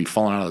planes are going to be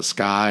falling out of the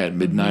sky at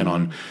midnight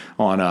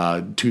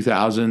on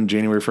 2000,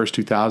 January 1st,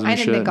 2000. I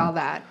didn't think all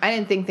that. I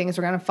didn't think things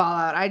were going to fall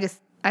out.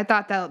 I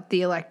thought that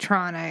the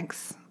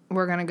electronics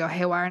we're going to go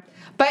haywire.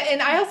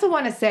 And I also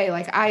want to say,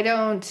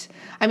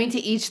 to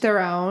each their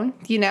own,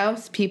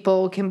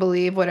 people can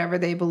believe whatever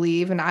they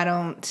believe, and I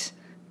don't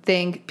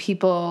think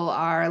people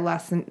are at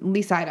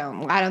least I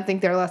don't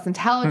think they're less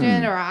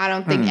intelligent, or I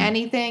don't think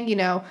anything,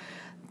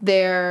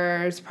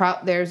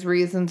 there's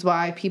reasons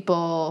why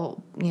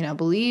people,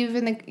 believe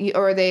in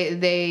or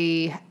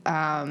they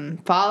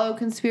follow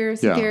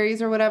conspiracy theories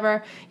or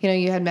whatever.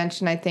 You had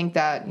mentioned, I think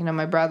that,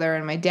 my brother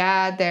and my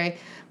dad,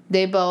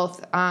 they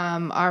both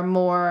are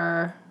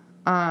more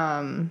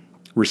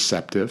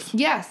receptive.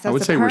 Yes, that's I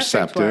would say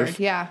receptive. Word.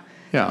 Yeah.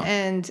 Yeah.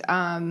 And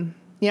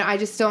I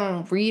just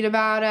don't read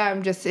about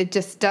it. It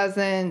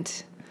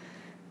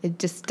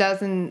just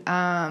doesn't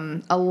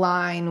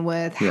align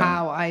with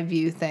how I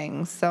view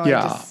things. So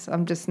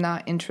I'm just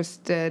not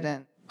interested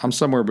in. I'm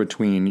somewhere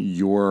between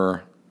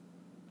your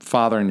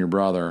father and your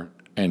brother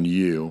and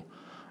you.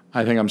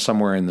 I think I'm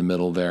somewhere in the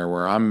middle there,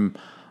 where I'm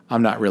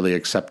not really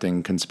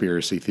accepting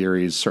conspiracy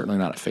theories, certainly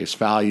not at face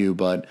value,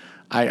 but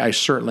I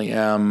certainly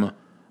am.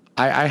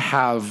 I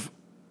have,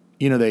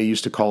 they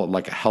used to call it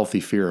like a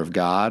healthy fear of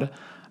God.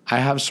 I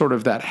have sort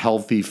of that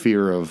healthy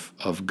fear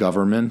of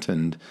government,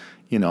 and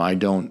I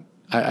don't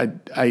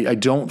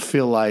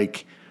feel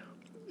like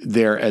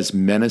they're as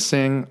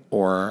menacing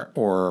or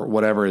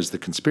whatever as the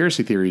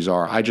conspiracy theories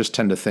are. I just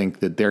tend to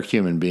think that they're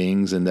human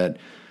beings and that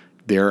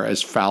they're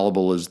as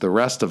fallible as the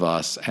rest of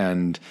us,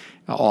 and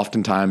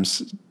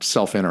oftentimes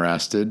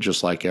self-interested,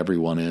 just like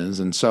everyone is.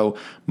 And so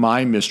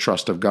my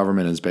mistrust of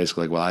government is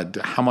basically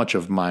how much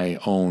of my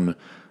own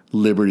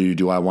liberty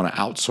do I want to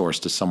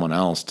outsource to someone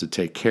else to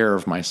take care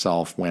of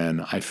myself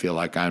when I feel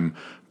like I'm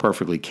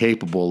perfectly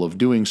capable of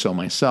doing so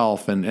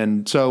myself?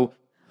 And so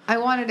I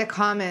wanted to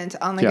comment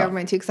on the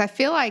government too, because I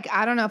feel like,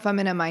 I don't know if I'm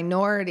in a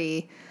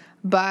minority,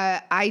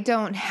 but I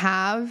don't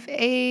have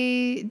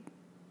a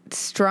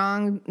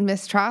strong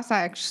mistrust.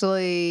 I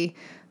actually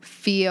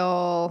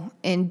feel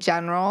in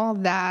general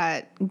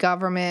that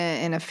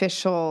government and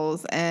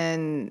officials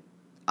and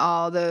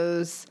all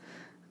those,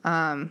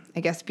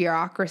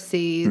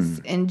 bureaucracies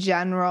in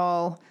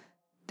general,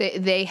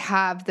 they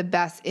have the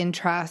best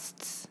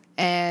interests.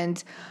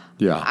 And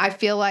I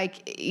feel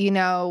like,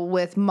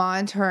 with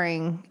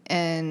monitoring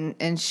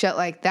and shit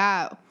like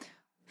that,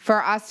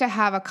 for us to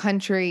have a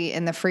country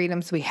and the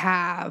freedoms we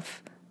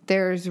have,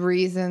 there's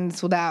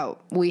reasons that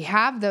we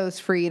have those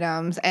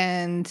freedoms,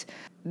 and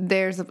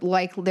there's a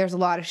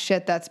lot of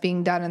shit that's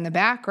being done in the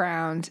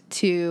background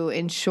to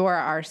ensure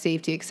our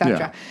safety, etc.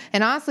 Yeah.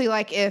 And honestly,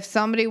 if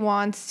somebody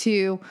wants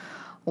to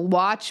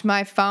watch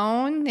my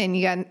phone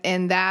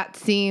and that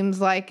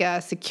seems like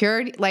a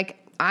security,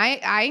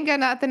 I ain't got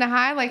nothing to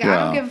hide. I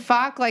don't give a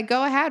fuck.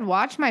 Go ahead,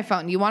 watch my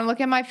phone. You want to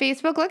look at my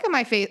Facebook? Look at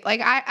my face.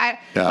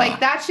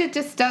 That shit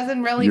just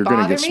doesn't really bother me.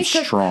 You're gonna get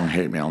some strong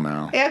hate mail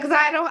now. Yeah, because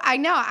I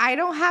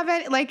don't have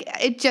it.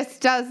 It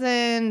just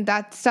doesn't.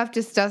 That stuff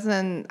just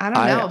doesn't. I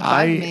don't know.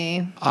 Bug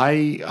me.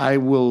 I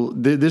will.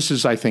 This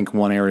is, I think,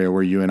 one area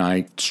where you and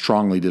I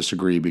strongly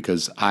disagree,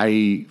 because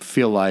I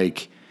feel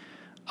like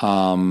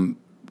a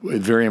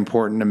very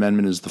important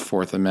amendment is the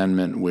Fourth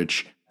Amendment,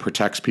 which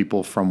protects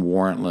people from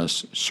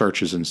warrantless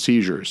searches and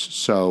seizures.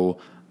 So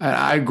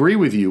I agree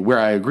with you. Where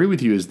I agree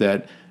with you is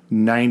that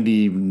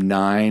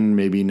 99,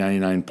 maybe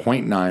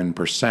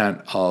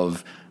 99.9%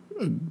 of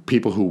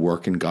people who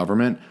work in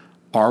government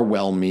are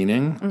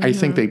well-meaning. Mm-hmm. I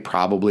think they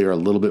probably are a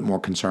little bit more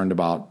concerned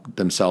about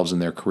themselves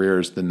and their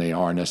careers than they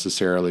are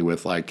necessarily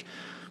with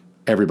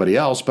everybody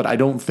else. But I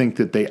don't think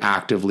that they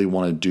actively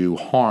want to do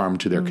harm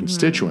to their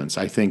constituents.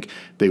 I think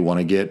they want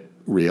to get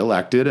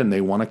reelected and they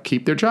want to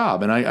keep their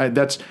job.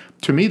 And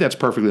to me, that's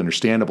perfectly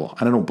understandable.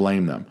 And I don't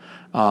blame them.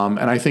 And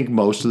I think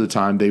most of the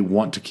time they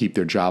want to keep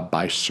their job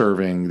by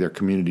serving their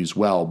communities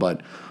well.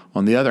 But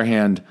on the other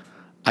hand,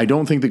 I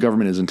don't think the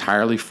government is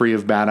entirely free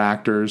of bad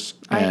actors.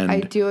 And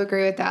I do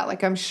agree with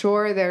that. I'm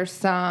sure there's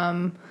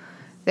some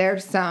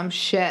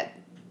shit,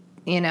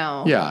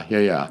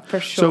 Yeah. For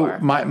sure. So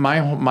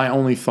my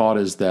only thought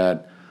is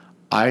that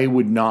I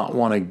would not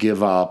want to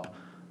give up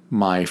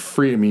my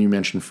freedom. You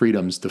mentioned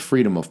freedoms, the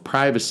freedom of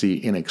privacy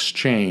in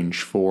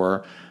exchange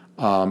for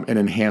an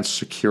enhanced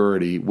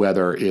security,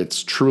 whether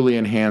it's truly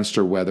enhanced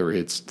or whether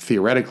it's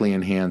theoretically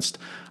enhanced.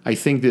 I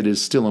think that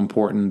it's still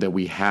important that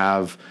we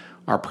have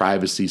our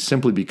privacy,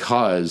 simply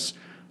because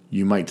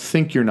you might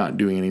think you're not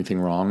doing anything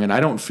wrong. And I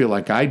don't feel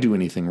like I do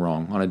anything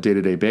wrong on a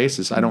day-to-day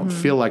basis. I don't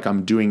feel like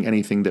I'm doing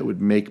anything that would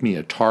make me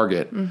a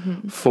target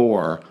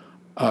for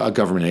a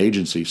government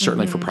agency,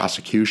 certainly for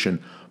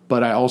prosecution.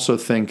 But I also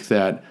think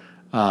that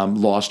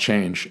laws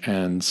change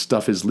and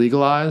stuff is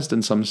legalized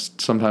and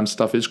sometimes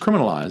stuff is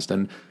criminalized.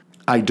 And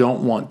I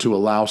don't want to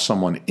allow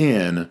someone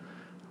in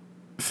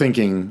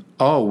thinking,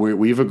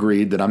 we've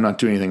agreed that I'm not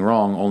doing anything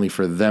wrong, only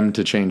for them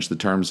to change the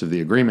terms of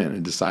the agreement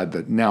and decide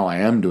that now I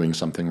am doing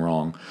something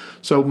wrong.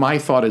 So my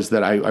thought is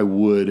that I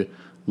would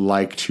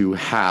like to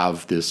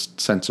have this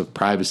sense of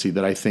privacy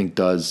that I think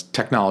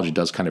technology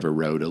does kind of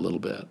erode a little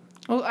bit.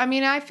 Well,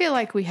 I feel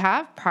like we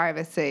have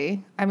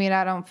privacy. Do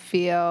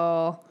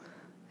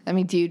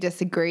you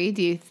disagree?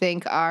 Do you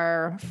think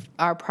our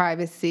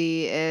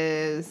privacy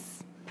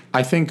is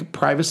I think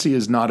privacy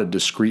is not a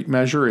discrete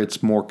measure.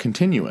 It's more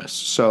continuous.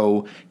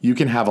 So you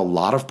can have a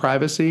lot of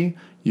privacy,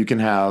 you can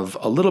have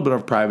a little bit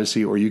of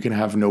privacy, or you can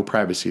have no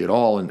privacy at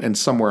all, and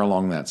somewhere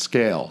along that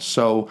scale.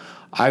 So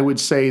I would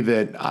say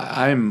that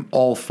I'm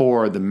all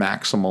for the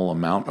maximal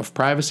amount of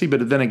privacy,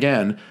 but then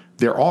again,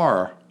 there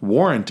are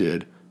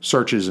warranted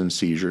searches and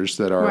seizures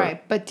that are...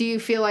 Right, but do you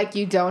feel like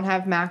you don't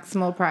have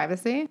maximal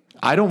privacy?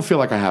 I don't feel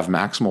like I have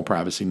maximal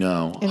privacy,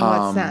 no. In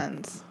what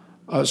sense?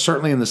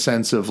 Certainly in the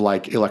sense of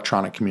like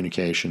electronic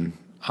communication.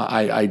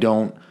 I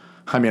don't...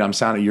 I mean, I'm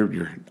sounding...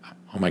 You're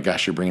oh my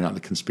gosh, you're bringing out the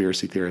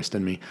conspiracy theorist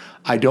in me.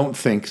 I don't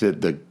think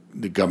that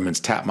the government's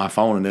tapped my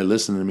phone and they're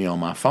listening to me on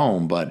my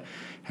phone, but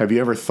have you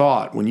ever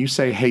thought, when you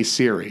say, "Hey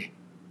Siri,"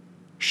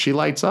 she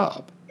lights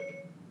up.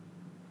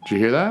 Did you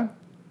hear that?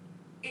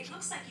 It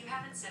looks like you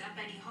haven't set up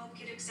any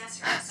HomeKit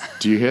accessories.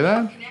 Do you hear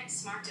that? Connect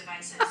smart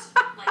devices.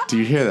 Do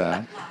you hear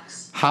that?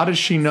 How does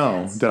she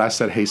know that I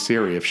said, "Hey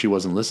Siri," if she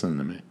wasn't listening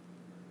to me?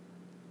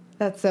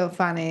 That's so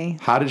funny.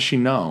 How did she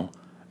know?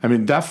 I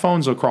mean, that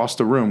phone's across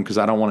the room because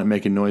I don't want it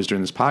making noise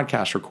during this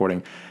podcast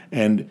recording.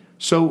 And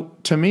so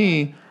to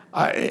me,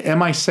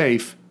 am I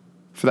safe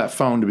for that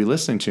phone to be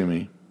listening to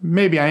me?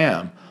 Maybe I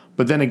am.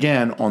 But then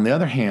again, on the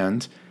other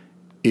hand,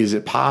 is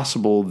it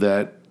possible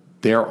that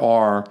there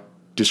are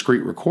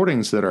discrete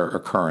recordings that are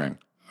occurring?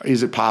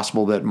 Is it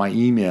possible that my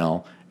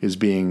email is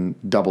being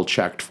double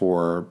checked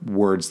for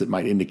words that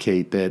might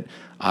indicate that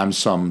I'm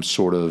some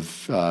sort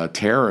of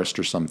terrorist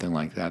or something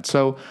like that?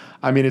 So,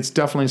 I mean, it's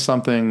definitely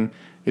something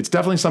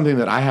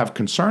that I have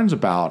concerns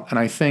about. And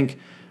I think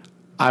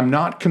I'm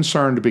not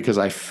concerned because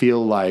I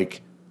feel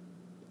like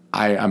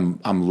I'm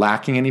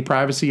lacking any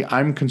privacy.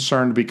 I'm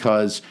concerned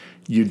because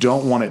you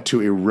don't want it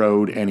to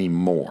erode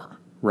anymore,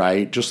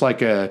 right? Just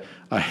like a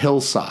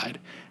hillside.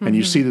 And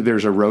you see that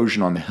there's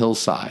erosion on the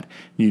hillside.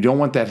 You don't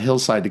want that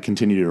hillside to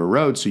continue to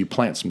erode, so you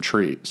plant some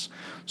trees.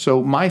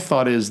 So my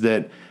thought is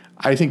that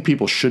I think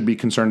people should be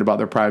concerned about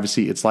their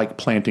privacy. It's like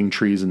planting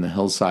trees in the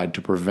hillside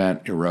to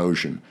prevent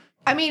erosion.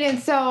 I mean, and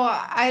so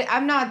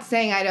I'm not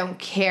saying I don't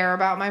care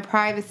about my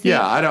privacy.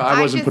 Yeah, I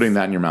wasn't putting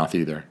that in your mouth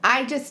either.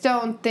 I just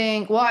don't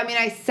think, well, I mean,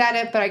 I said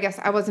it, but I guess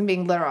I wasn't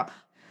being literal.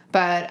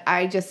 But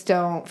I just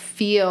don't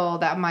feel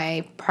that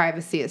my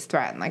privacy is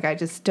threatened. Like, I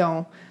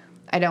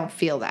don't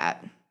feel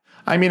that.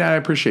 I mean, I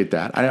appreciate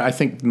that. I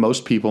think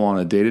most people on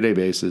a day-to-day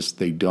basis,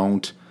 they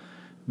don't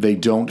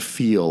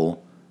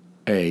feel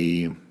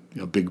a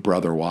big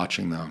brother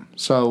watching them.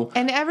 So,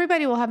 and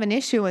everybody will have an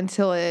issue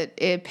until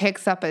it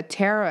picks up a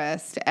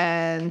terrorist,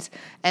 and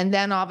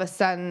then all of a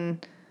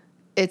sudden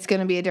it's going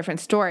to be a different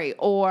story,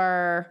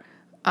 or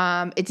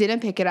it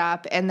didn't pick it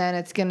up, and then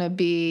it's going to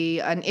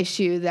be an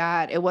issue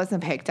that it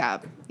wasn't picked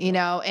up,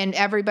 and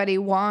everybody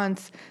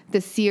wants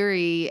the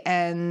Siri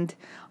and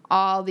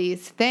all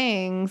these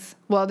things.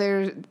 Well,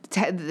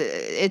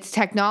 it's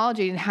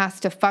technology and has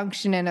to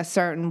function in a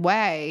certain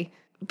way.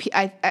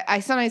 I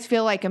sometimes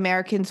feel like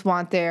Americans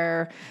want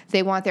their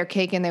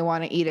cake and they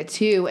want to eat it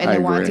too, and they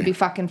want it to be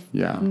fucking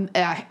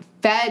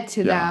fed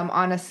to them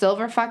on a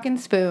silver fucking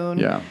spoon.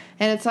 Yeah.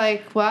 And it's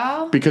like,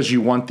 well, because you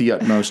want the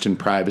utmost in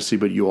privacy,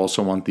 but you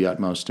also want the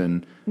utmost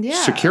in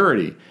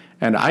security.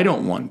 And I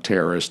don't want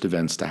terrorist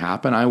events to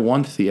happen. I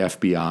want the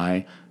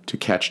FBI to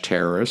catch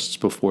terrorists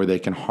before they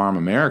can harm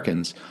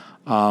Americans.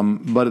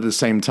 But at the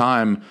same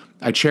time,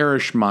 I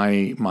cherish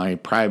my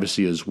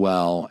privacy as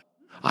well.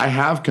 I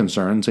have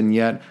concerns, and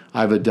yet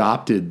I've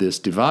adopted this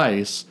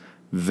device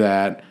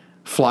that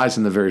flies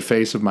in the very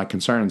face of my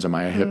concerns. Am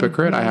I a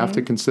hypocrite? I have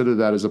to consider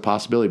that as a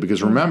possibility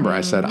because remember,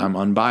 I said I'm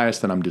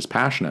unbiased and I'm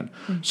dispassionate.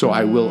 So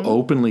I will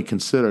openly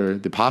consider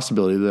the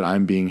possibility that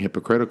I'm being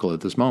hypocritical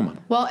at this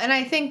moment. Well, and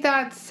I think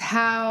that's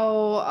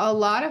how a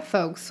lot of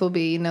folks will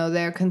be.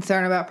 They're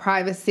concerned about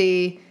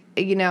privacy.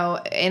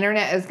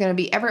 Internet is going to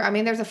be I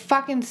mean, there's a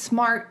fucking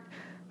smart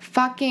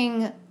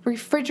fucking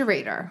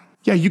refrigerator.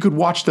 Yeah, you could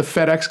watch the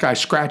FedEx guy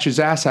scratch his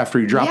ass after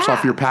he drops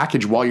off your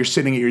package while you're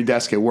sitting at your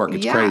desk at work.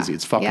 It's crazy.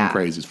 It's fucking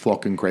crazy. It's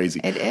fucking crazy.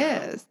 It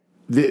is.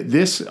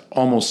 This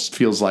almost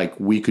feels like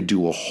we could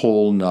do a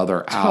whole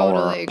nother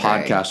hour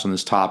podcast on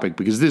this topic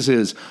because this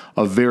is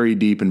a very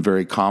deep and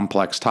very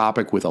complex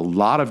topic with a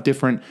lot of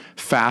different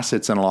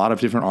facets and a lot of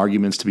different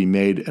arguments to be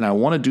made. And I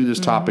want to do this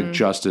topic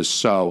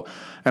justice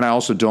and I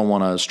also don't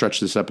want to stretch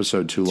this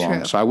episode too long.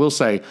 True. So I will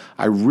say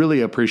I really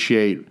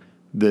appreciate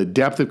the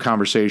depth of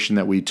conversation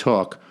that we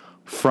took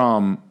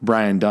from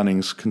Brian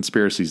Dunning's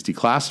Conspiracies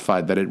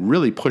Declassified, that it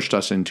really pushed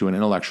us into an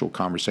intellectual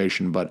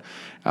conversation. But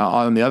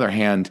on the other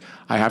hand,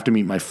 I have to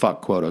meet my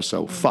fuck quota,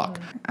 so fuck.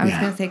 I was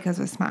going to say because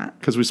we're smart.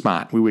 Because we're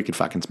smart. We wicked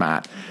fucking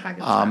smart.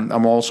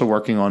 I'm also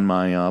working on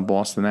my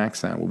Boston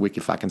accent. We're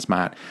wicked fucking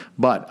smart.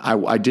 But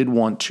I did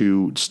want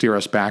to steer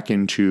us back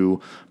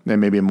into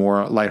maybe a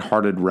more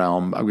lighthearted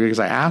realm because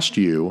I asked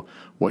you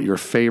what your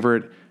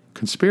favorite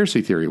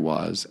conspiracy theory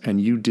was,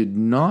 and you did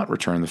not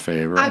return the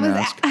favor and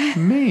ask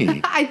me.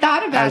 I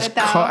thought about it,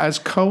 though. As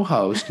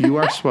co-host, you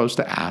are supposed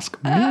to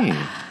ask me.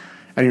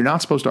 And you're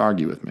not supposed to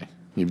argue with me.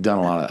 You've done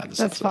a lot of that.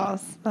 That's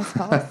false. That's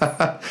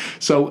false.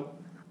 So,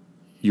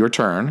 your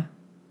turn.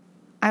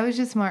 I was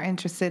just more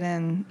interested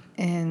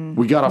in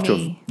We got off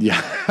me.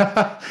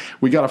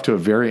 we got off to a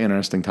very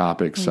interesting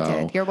topic. We So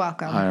did. You're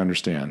welcome. I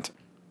understand.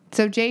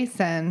 So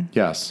Jason,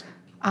 Yes.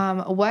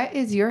 what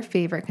is your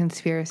favorite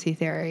conspiracy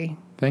theory?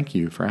 Thank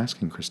you for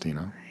asking,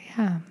 Christina.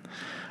 Yeah.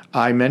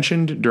 I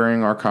mentioned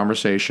during our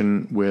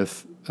conversation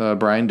with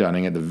Brian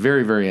Dunning at the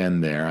very, very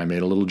end there, I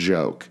made a little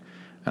joke.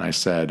 And I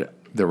said,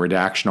 the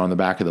redaction on the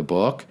back of the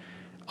book,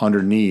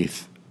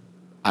 underneath,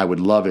 I would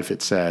love if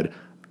it said,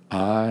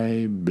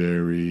 I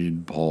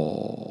buried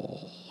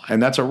Paul.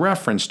 And that's a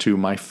reference to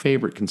my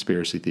favorite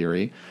conspiracy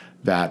theory,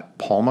 that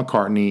Paul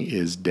McCartney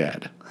is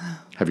dead.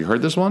 Have you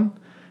heard this one?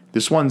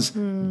 This one's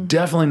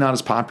definitely not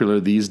as popular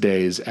these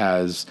days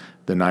as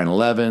the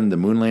 9/11, the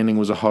moon landing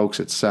was a hoax,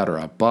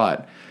 etc.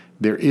 But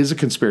there is a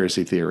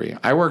conspiracy theory.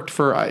 I worked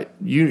for,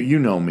 you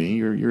know me,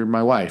 you're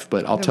my wife,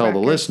 but I'll tell the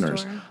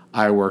listeners. Store.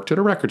 I worked at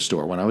a record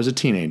store when I was a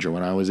teenager.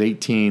 When I was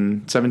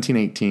 17,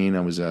 18, I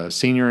was a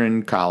senior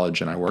in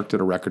college, and I worked at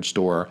a record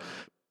store.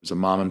 It was a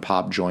mom and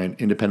pop joint,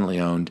 independently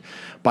owned,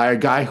 by a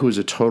guy who was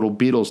a total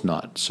Beatles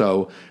nut.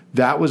 So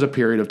that was a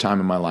period of time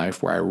in my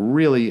life where I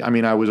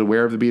was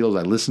aware of the Beatles,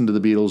 I listened to the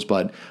Beatles,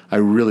 but I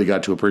really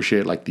got to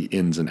appreciate like the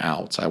ins and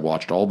outs. I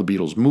watched all the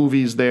Beatles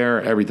movies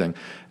there, everything.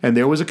 And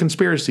there was a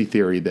conspiracy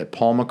theory that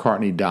Paul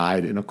McCartney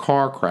died in a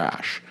car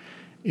crash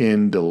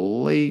in the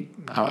late,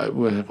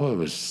 it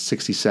was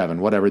 67,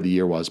 whatever the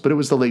year was, but it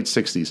was the late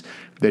 60s,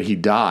 that he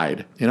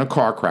died in a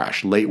car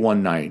crash late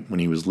one night when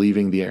he was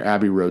leaving the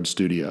Abbey Road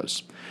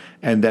studios.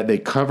 And that they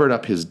covered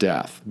up his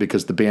death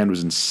because the band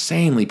was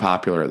insanely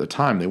popular at the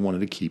time. They wanted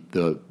to keep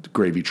the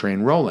gravy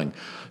train rolling.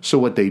 So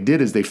what they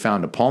did is they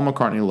found a Paul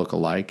McCartney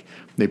look-alike.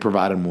 They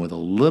provided him with a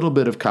little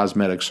bit of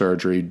cosmetic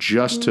surgery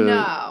just to...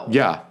 No.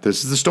 Yeah,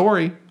 this is the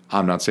story.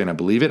 I'm not saying I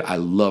believe it. I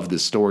love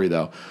this story,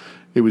 though.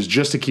 It was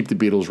just to keep the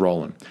Beatles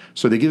rolling.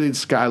 So they get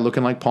this guy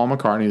looking like Paul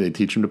McCartney. They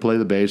teach him to play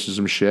the bass or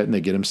some shit, and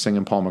they get him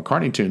singing Paul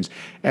McCartney tunes.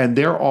 And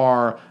there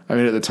are,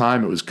 at the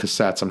time it was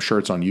cassettes. I'm sure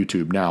it's on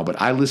YouTube now,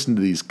 but I listened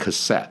to these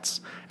cassettes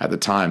at the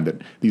time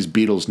that these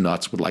Beatles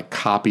nuts would like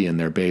copy in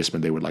their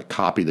basement. They would like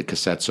copy the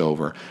cassettes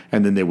over,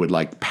 and then they would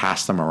like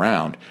pass them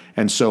around.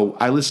 And so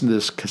I listened to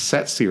this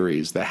cassette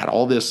series that had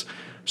all this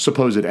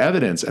supposed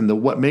evidence.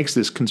 And what makes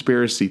this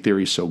conspiracy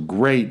theory so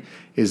great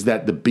is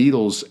that the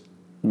Beatles,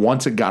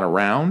 once it got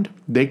around,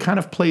 they kind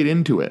of played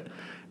into it.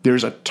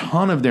 There's a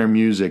ton of their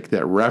music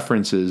that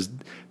references,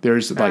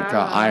 there's like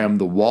I Am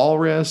the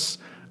Walrus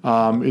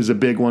is a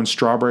big one,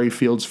 Strawberry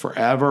Fields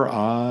Forever,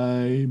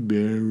 I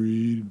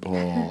Buried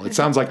Paul. It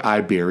sounds like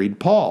I Buried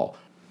Paul.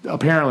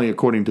 Apparently,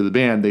 according to the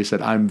band, they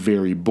said, I'm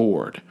very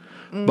bored.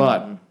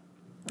 But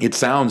it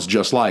sounds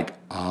just like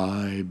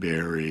I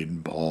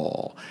Buried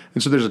Paul.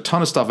 And so there's a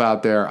ton of stuff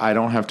out there. I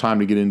don't have time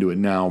to get into it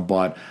now,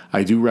 but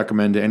I do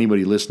recommend to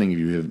anybody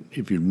listening,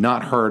 if you've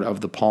not heard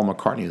of the Paul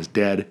McCartney is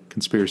dead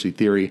conspiracy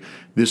theory,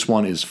 this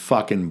one is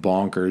fucking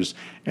bonkers.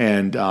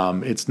 And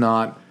it's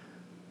not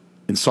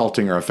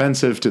insulting or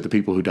offensive to the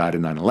people who died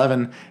in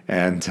 9/11,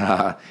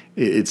 and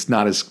it's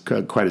not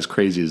quite as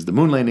crazy as the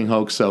moon landing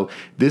hoax. So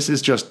this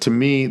is just, to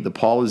me, the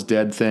Paul is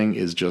dead thing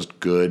is just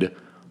good,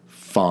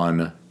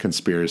 fun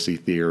conspiracy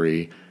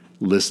theory.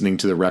 Listening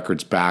to the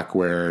records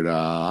backward,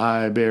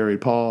 I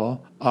buried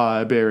Paul,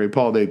 I buried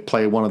Paul. They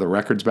play one of the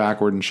records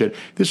backward and shit.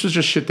 This was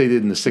just shit they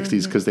did in the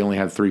 60s because they only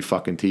had 3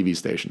 fucking TV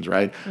stations,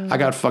 right? I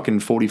got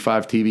fucking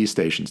 45 TV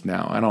stations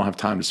now. I don't have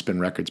time to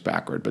spin records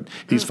backward, but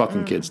these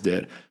fucking kids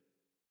did.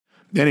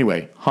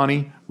 Anyway,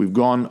 honey, we've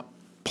gone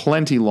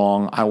plenty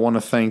long. I want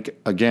to thank,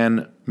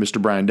 again,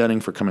 Mr. Brian Dunning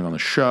for coming on the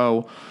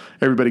show.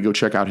 Everybody go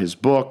check out his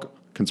book,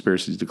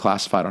 Conspiracies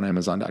Declassified, on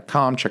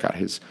Amazon.com. Check out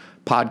his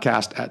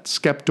podcast at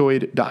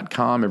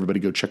Skeptoid.com. Everybody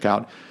go check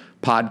out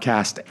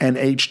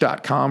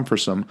podcastnh.com for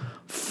some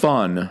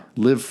fun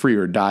Live Free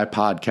or Die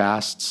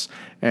podcasts.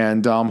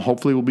 And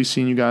hopefully we'll be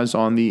seeing you guys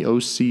on the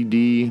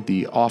OCD,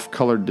 the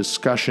Off-Colored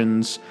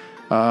Discussions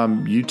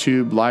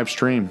YouTube live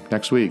stream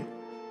next week.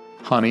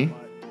 Honey,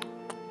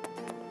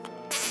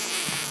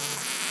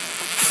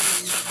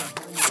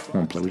 I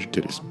want to play with your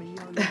titties.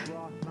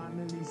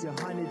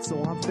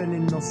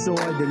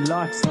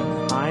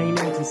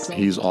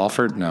 He's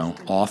offered? No.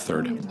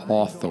 Authored.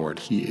 Authored.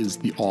 He is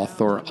the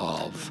author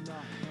of.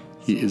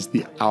 He is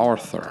the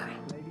author.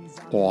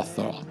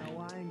 Author.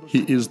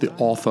 He is the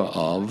author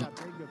of.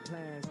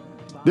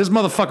 This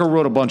motherfucker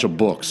wrote a bunch of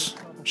books.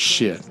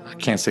 Shit. I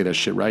can't say that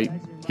shit, right?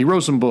 He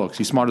wrote some books.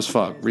 He's smart as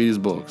fuck. Read his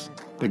books.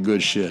 They're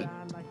good shit.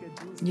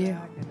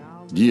 Yeah.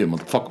 Yeah,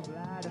 motherfucker.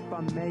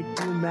 Make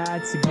you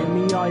mad, so give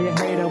me all your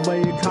hate or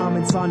your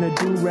comments on the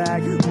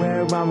do-rag.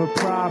 Where I'm a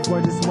prop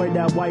or just wear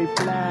that white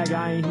flag.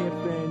 I ain't here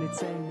for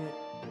entertainment.